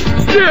 pump,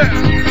 yeah.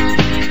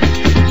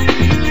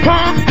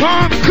 Pump,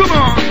 pump, come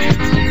on.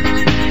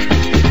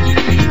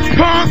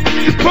 Pump,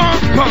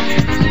 pump, pump.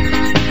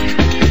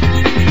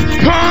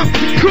 Pump,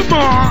 come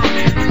on.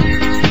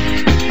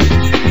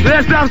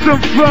 Let's have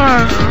some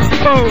fun.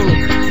 Oh,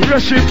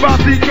 rushing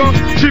party, come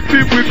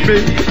chipping with me.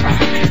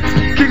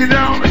 Kicking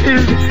down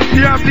in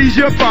the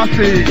amnesia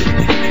party.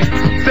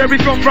 Say we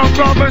come from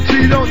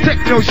Coventry, don't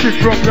take no shit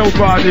from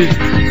nobody.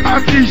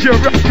 Amnesia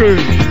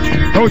record,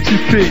 don't you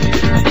see?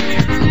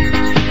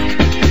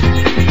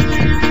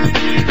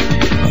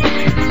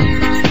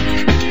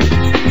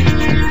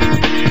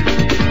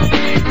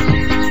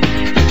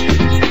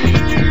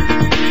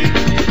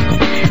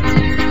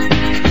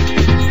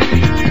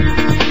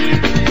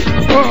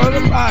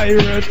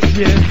 pirates,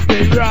 yes,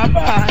 they rob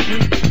I.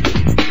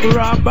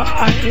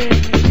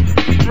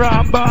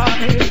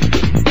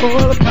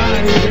 All the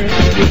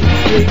pirates, yes,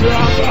 they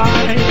rob I.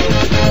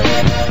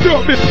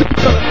 Don't be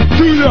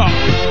too long.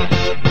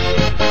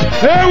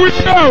 Here we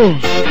go.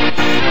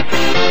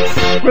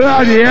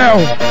 Bloody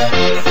hell.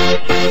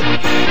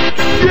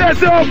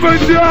 Get up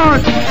and down.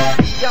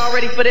 Y'all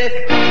ready for this?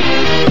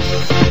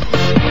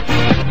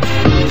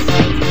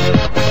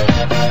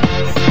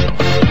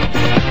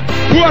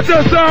 What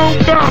a sound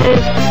battle.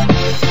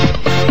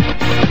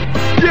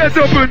 Get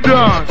up and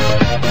down.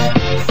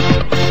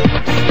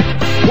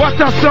 What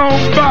a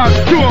sound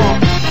battle. Come on.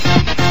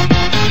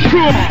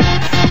 Come on.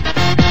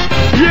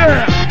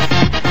 Yeah.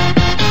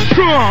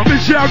 Come on.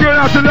 Michelle going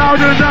out to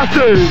louder and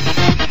nasty.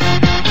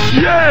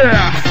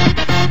 Yeah.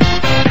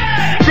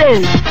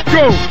 Go.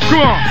 Come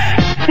on.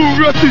 Move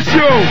up the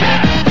show.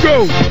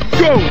 Go.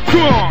 Come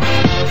on.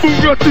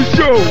 Move up the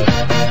show.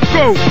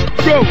 Go.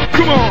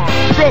 Come on.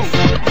 Go.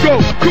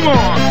 Come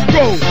on.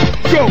 Go.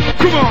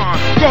 Come on.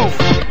 Go.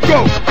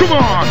 Come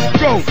on.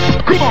 Go.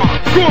 Come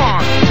on.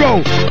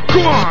 Go.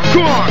 Come on.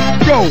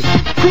 Go.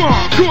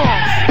 Come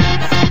on.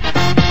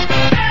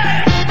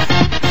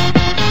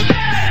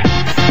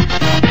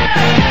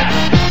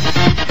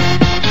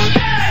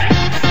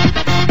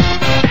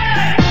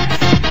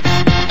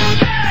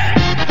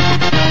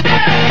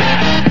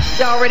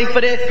 Y'all ready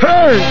for this?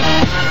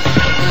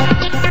 Hey!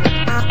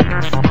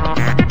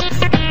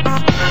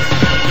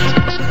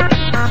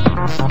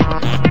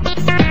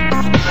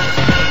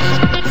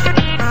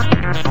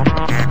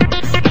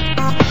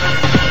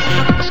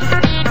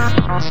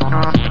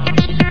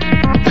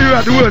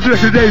 The world's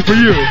record day for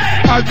you.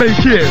 I'll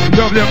make it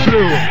lovely and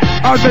blue.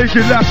 I'll make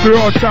it last for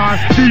all time.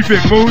 Deep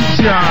in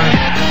moonshine.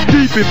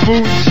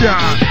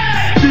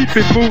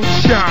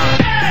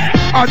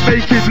 I'll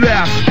make it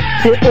last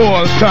for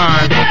all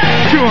time.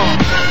 Come on.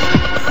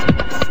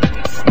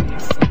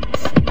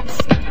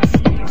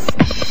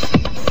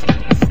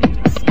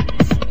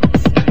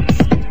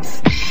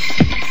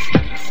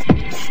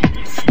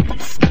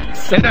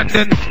 The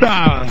London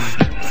style.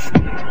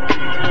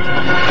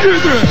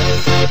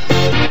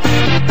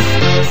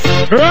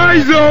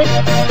 Rise up,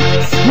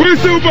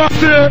 whistle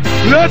button,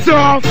 let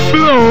off,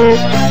 blow.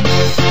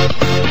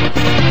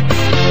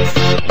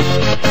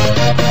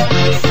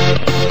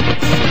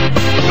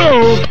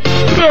 Blow.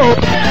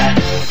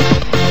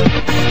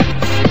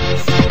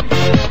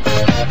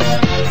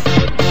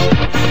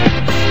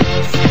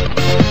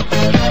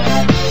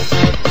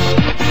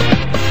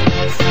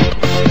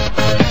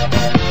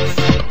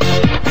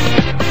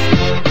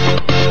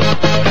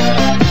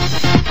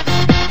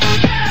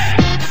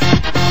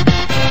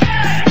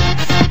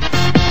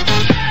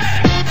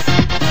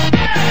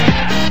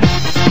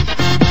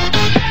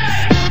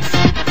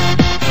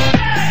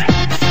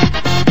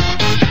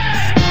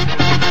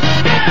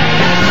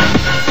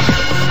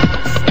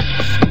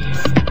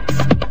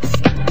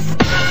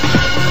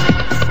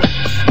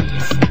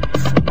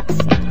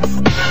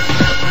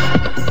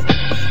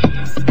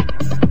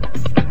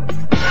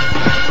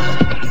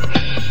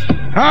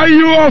 How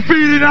you all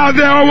feeling out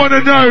there? I want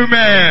to know,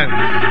 man.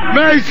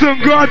 Make some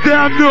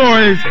goddamn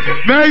noise.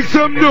 Make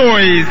some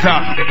noise.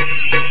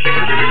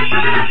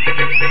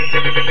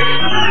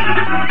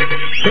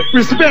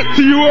 Respect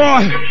to you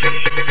all.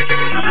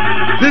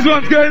 This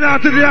one's going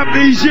out to the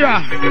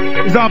Amnesia.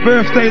 It's our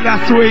birthday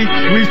last week.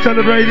 We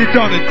celebrated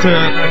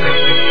Donington.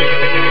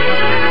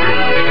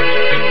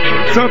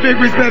 So big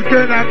respect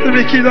going out to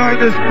Mickey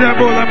Linus,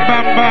 Neville and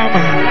Bam Bam.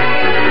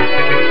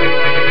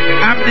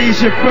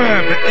 Amnesia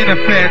firm in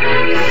effect.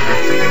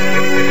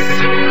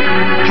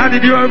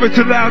 Handing you over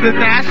to Loud and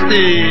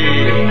Nasty.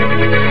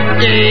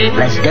 Yeah.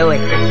 Let's do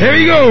it. Here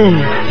you go.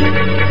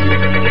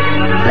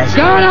 Let's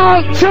Going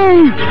out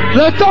to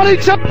the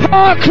Donington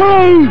Park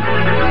crew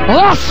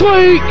last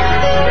week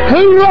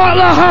who rocked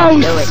the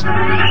house.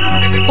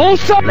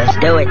 Also, Let's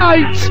do it.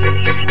 tonight,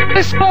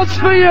 this one's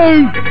for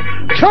you.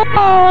 Come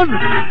on,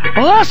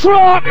 let's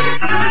rock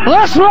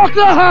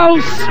the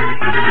house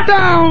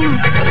down.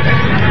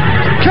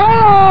 Come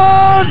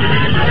on,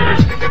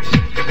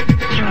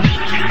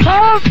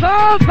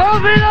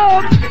 pump it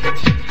up.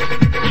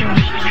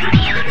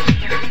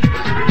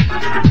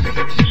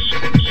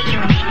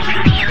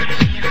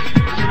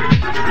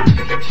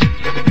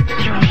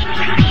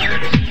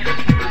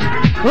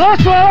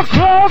 Let's rock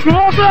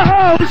the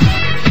house.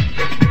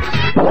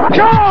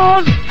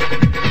 Come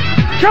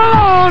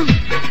on.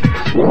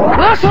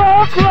 Let's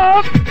rock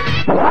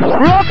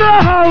the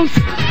house.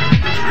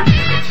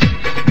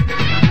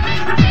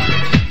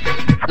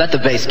 let the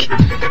bass. Come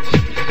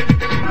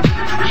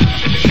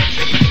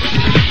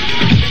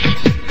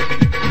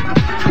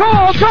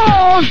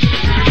on.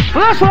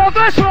 Let's rock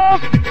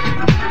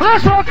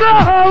the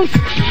house.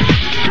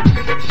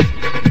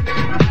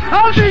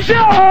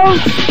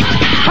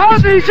 I'll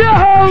need your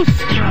house.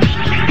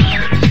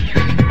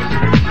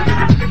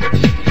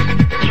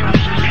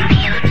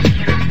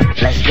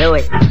 Let's do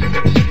it.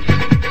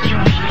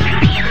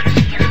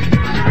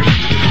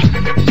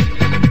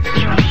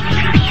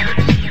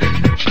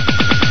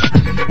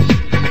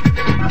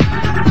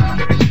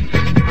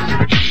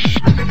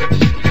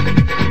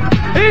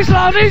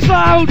 loud, he's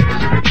loud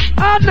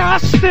and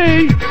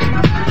nasty.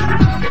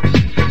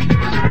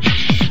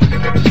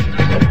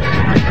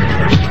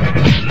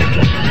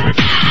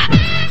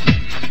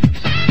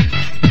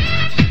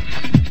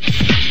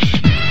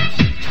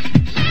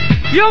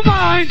 Your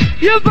mind,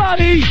 your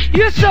body,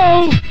 your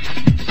soul.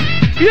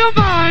 Your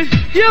mind,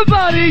 your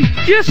body,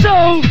 your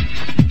soul.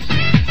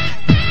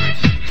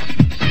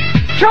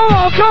 Come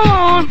on, come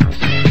on.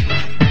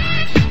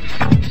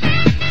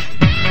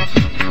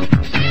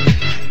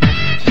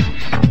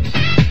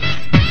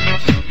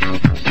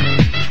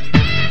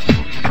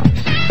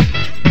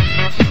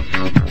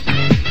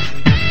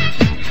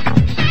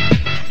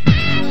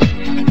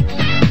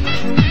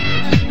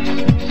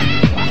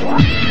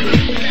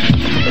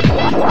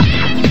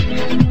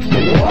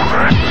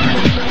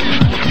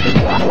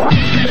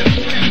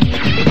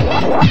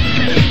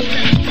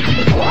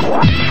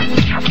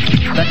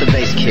 Let the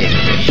bass kick.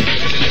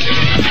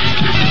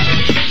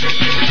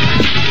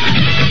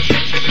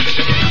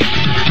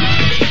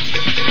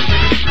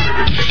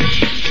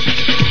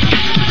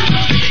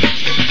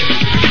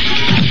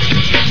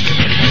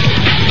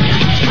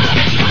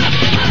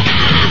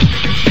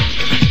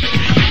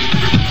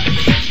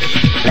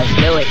 Let's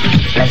do it.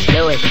 Let's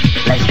do it.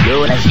 Let's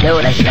do it. Let's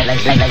do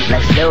it.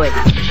 Let's do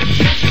it.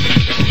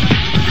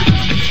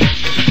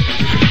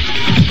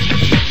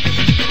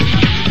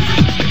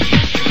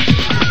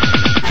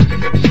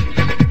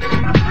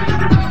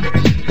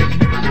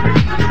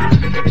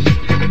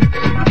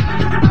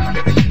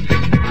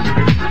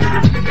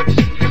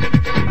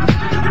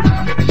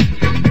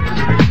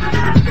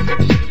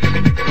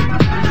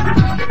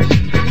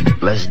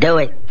 Let's do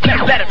it.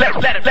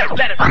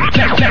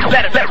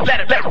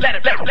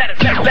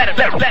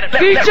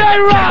 DJ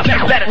Rock,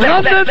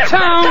 London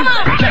Town.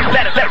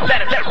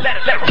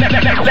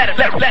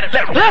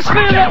 Let's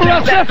feel it,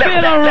 Russ. Let's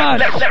feel it,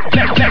 Russ.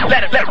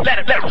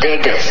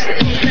 Dig this.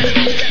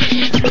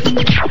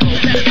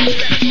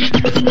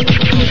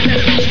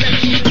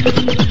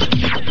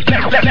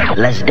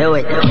 Let's do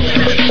it.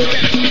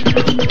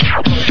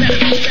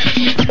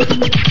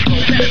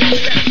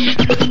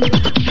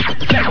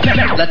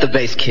 Let the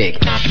bass kick.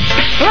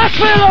 Let's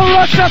feel it,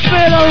 Russ. Let's feel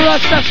it,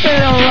 Russ. Let's feel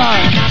it,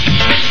 Russ.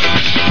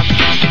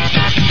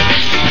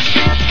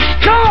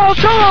 Come on,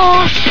 come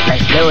on.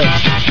 Let's do it.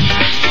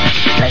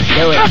 Let's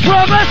do it. Let's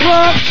work, let's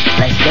work.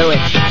 Let's do it.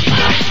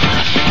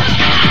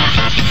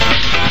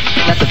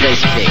 Let the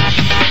bass kick.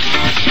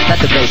 Let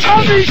the bass kick.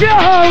 Ollie's your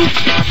host.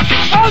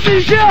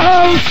 Ollie's your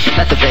host.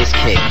 Let the bass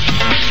kick.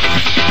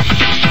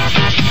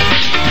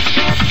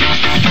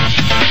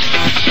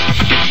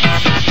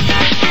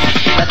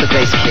 Let the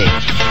bass kick.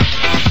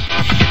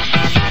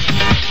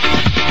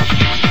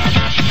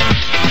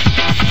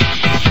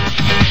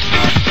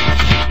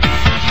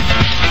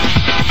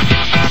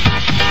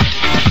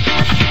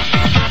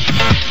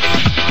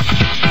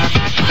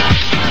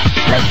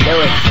 Let's do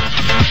it.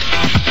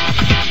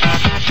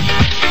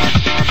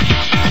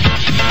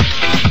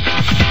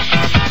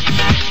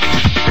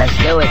 Let's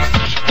do it.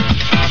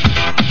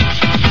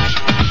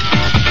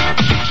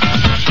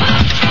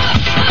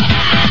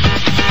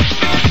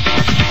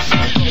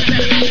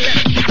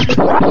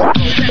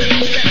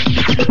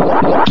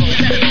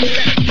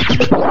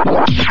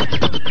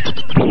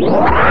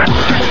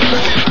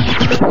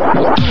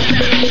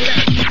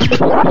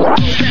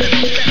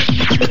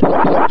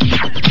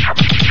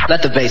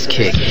 Let the bass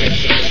kick.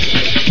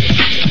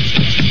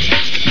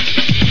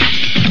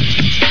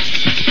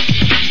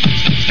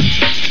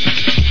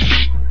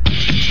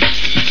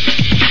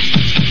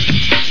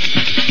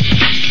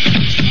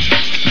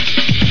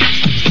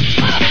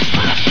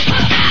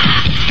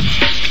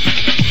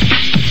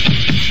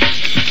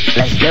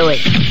 Let's do it.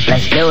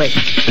 Let's do it.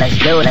 Let's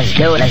do it. Let's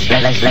do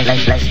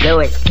it. Let's do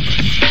it.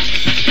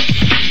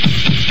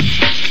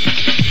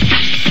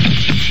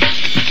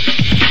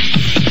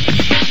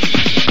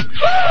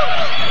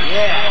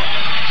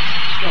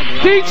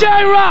 DJ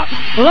Rock,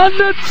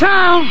 London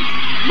Town,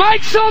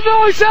 make some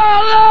noise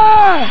out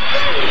there!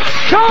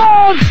 Come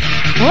on,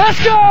 let's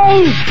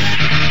go!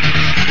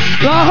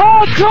 The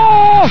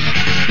hardcore,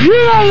 you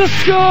know the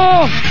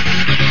score!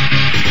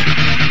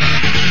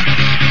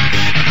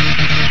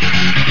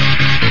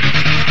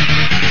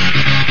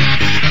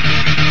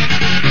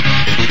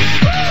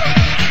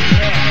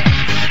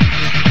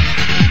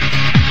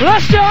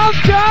 Let's jump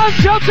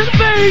to the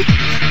beat!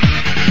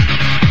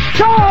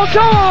 Come on,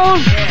 come on!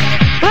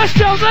 Let's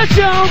jump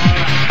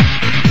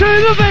to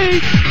the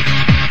beat.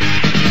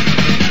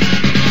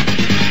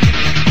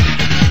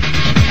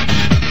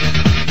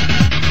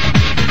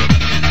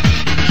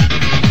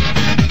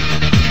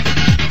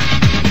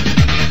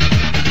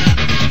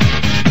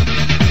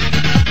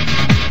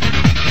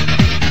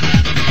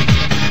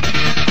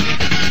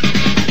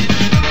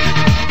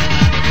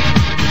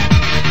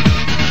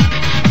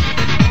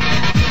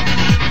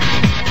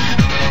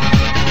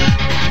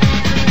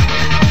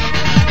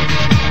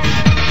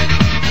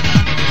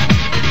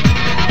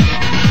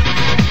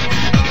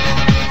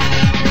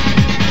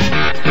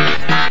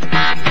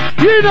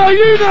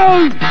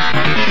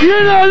 You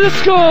know the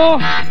score.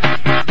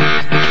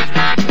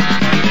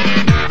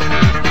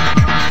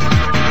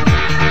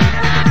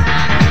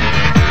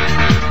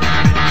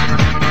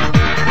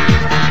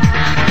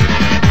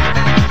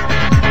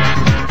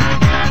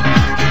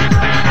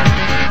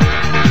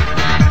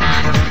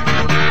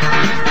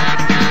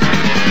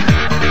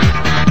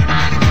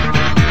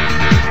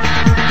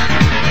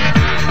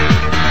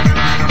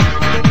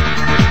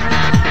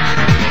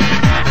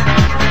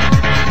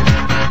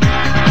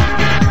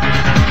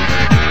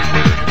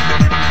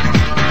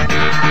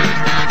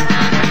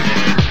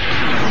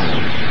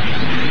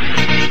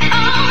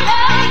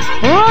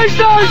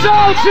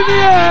 out in the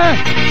air,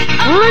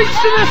 reach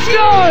to the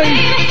sky,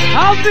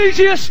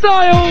 amnesia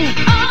style.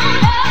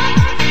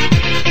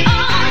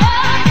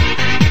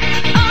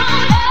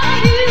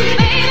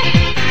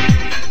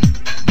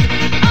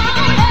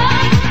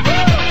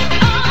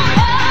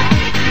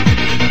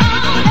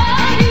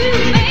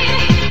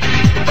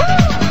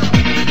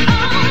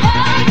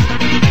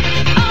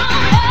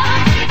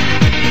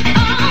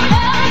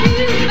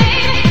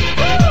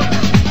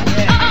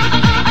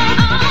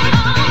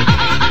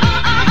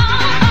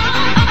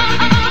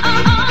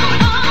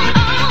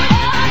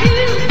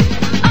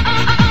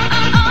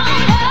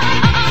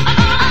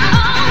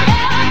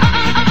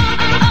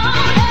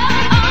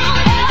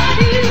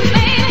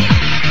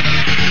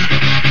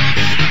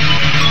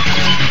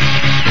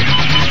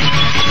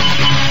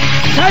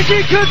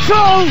 Taking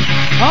control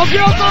of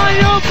your mind,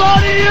 your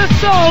body, your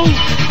soul.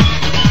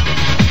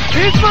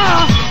 It's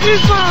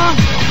my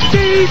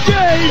DJ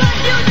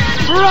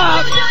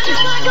rap.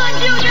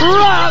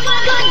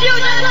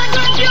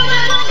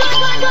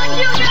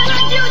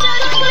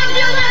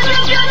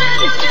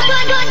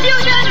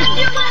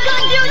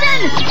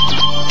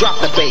 Drop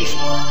the bass.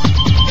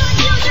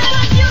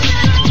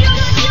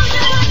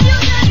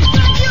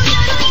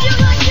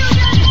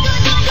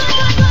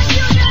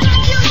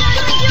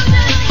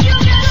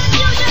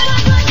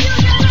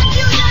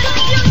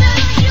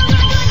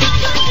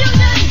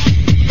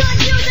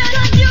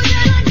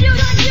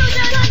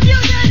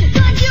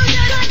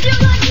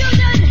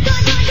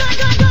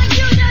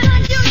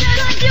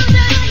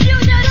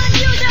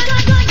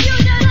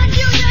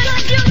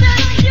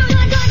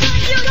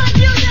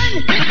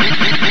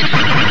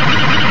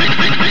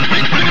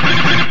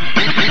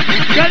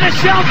 Get the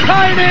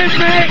champagne in,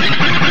 Mick!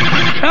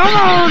 Come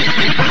on!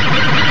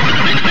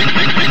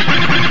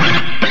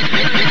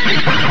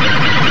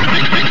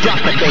 Drop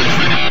the bass.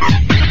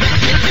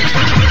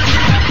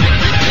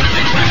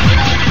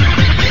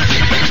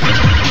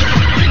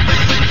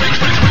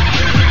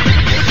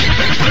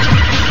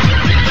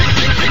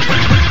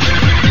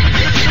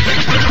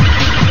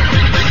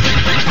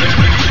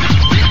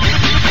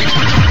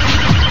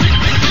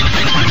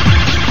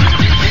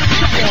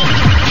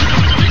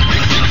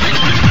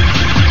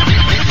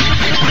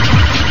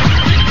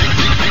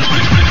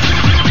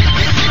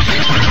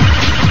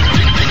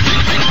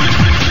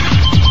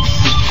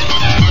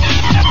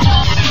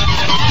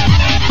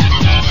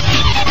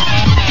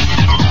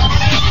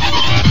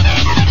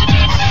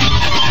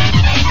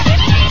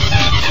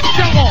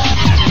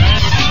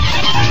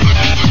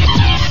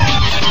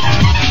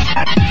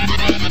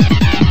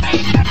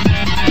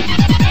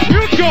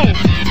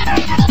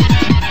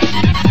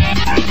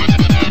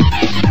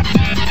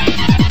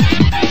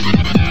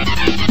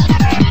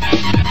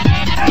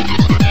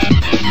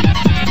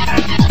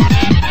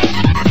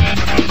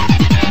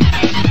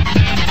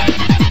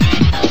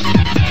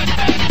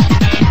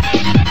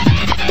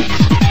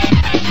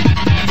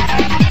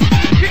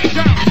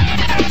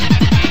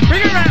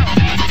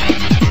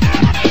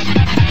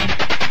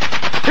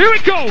 Here we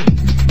go!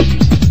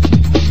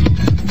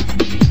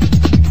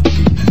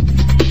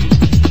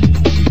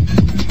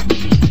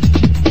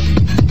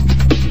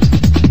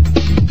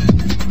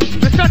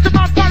 Mr.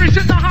 Man Paris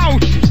in the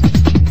house!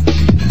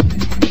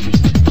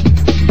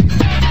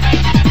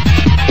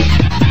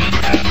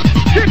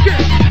 Kick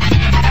it!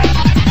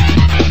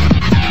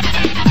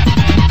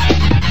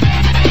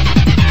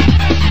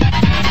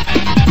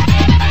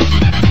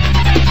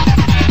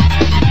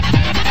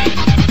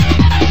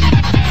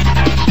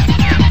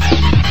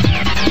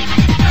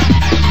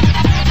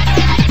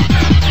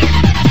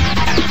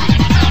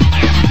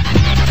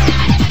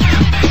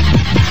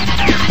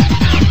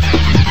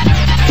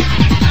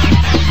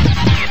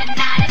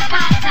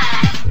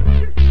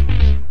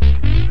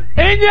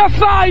 In your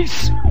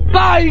face!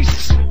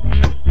 Bass!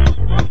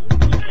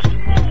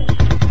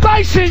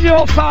 Bass in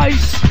your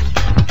face!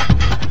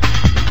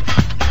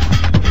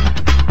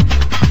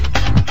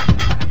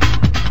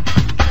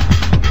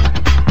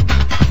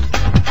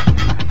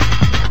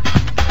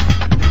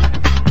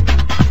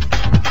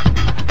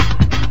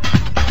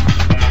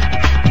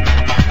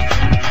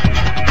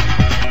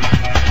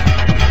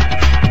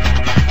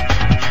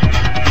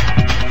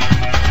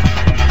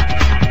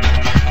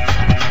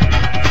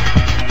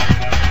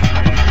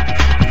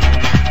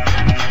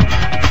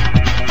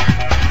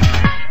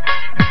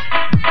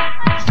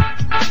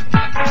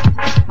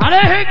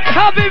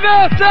 Happy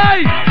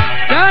birthday!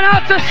 Going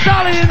out to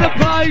Sally in the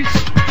place.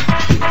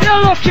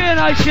 You're looking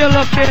ace, you're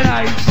looking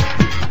ace.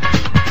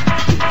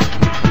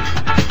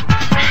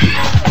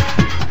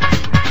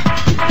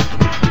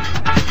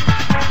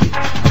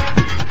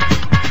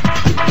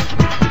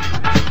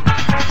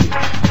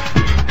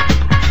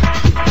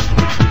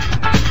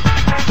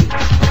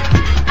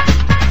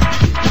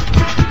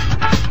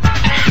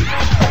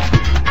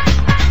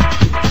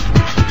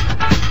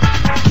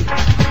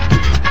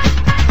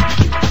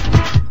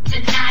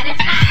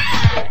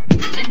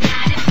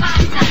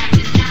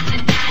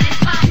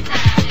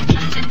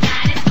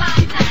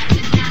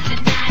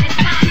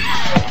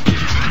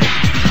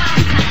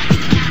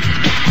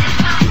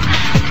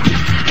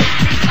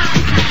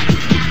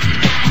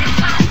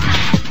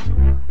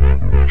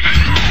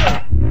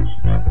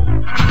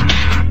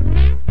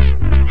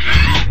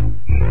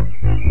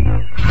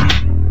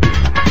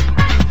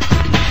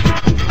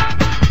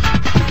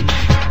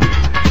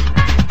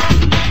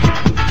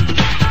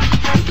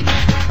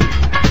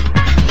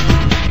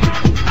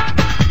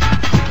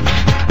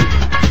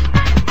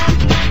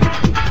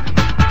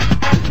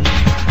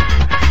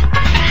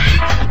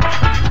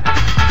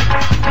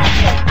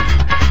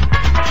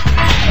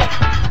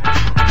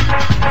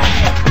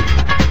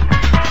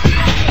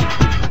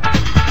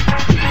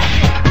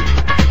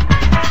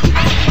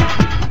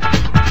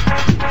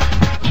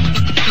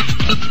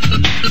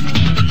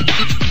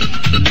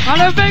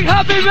 And a big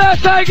happy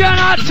birthday going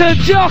out to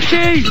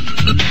Jockey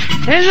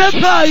in the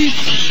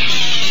place.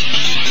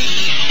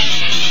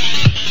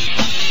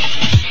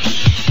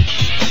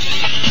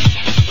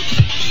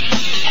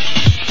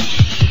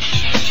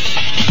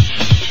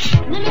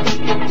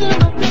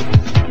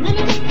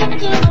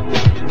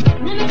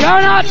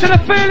 Going out to the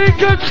Feeling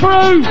Good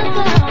crew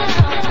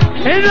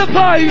in the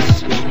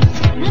place.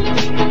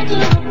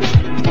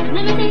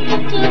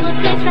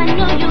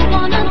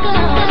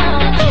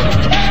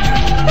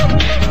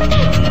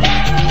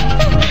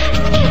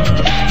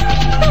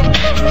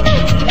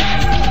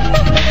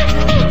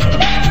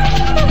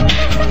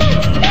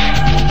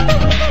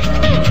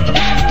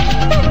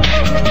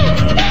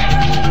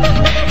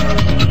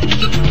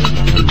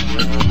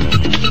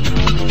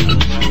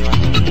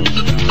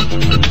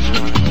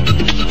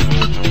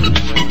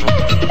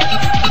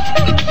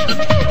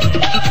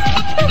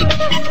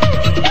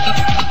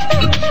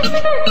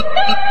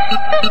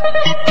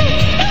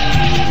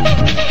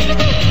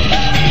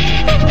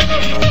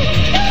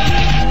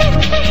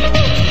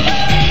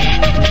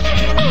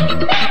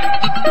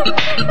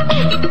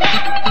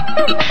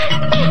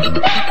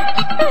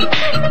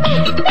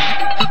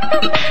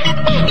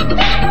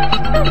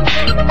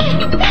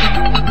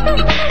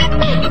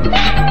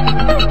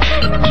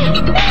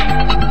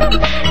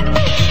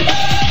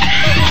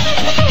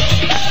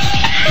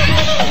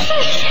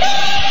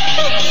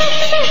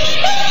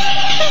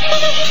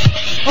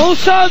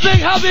 Also a big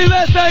happy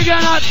birthday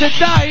going out to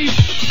Dave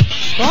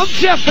from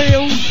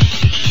Sheffield.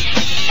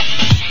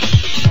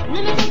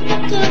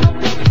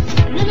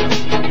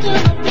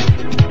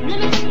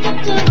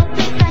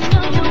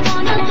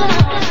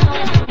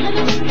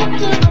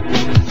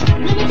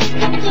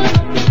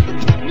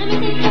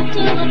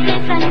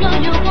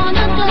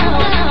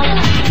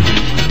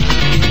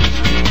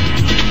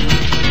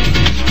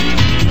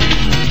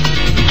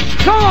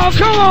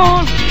 Come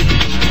on,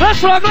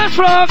 let's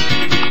rock.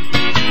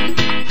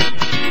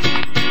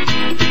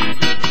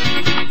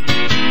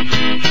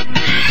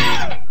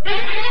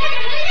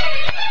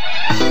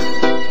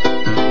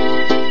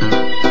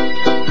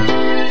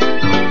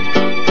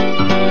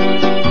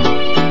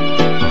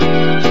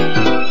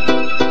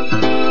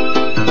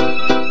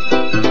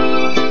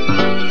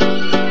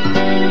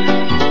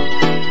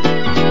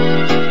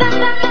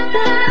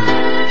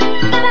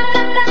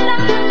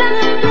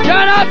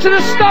 To the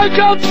Stoke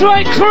on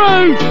Train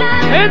crew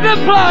in the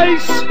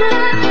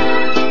place.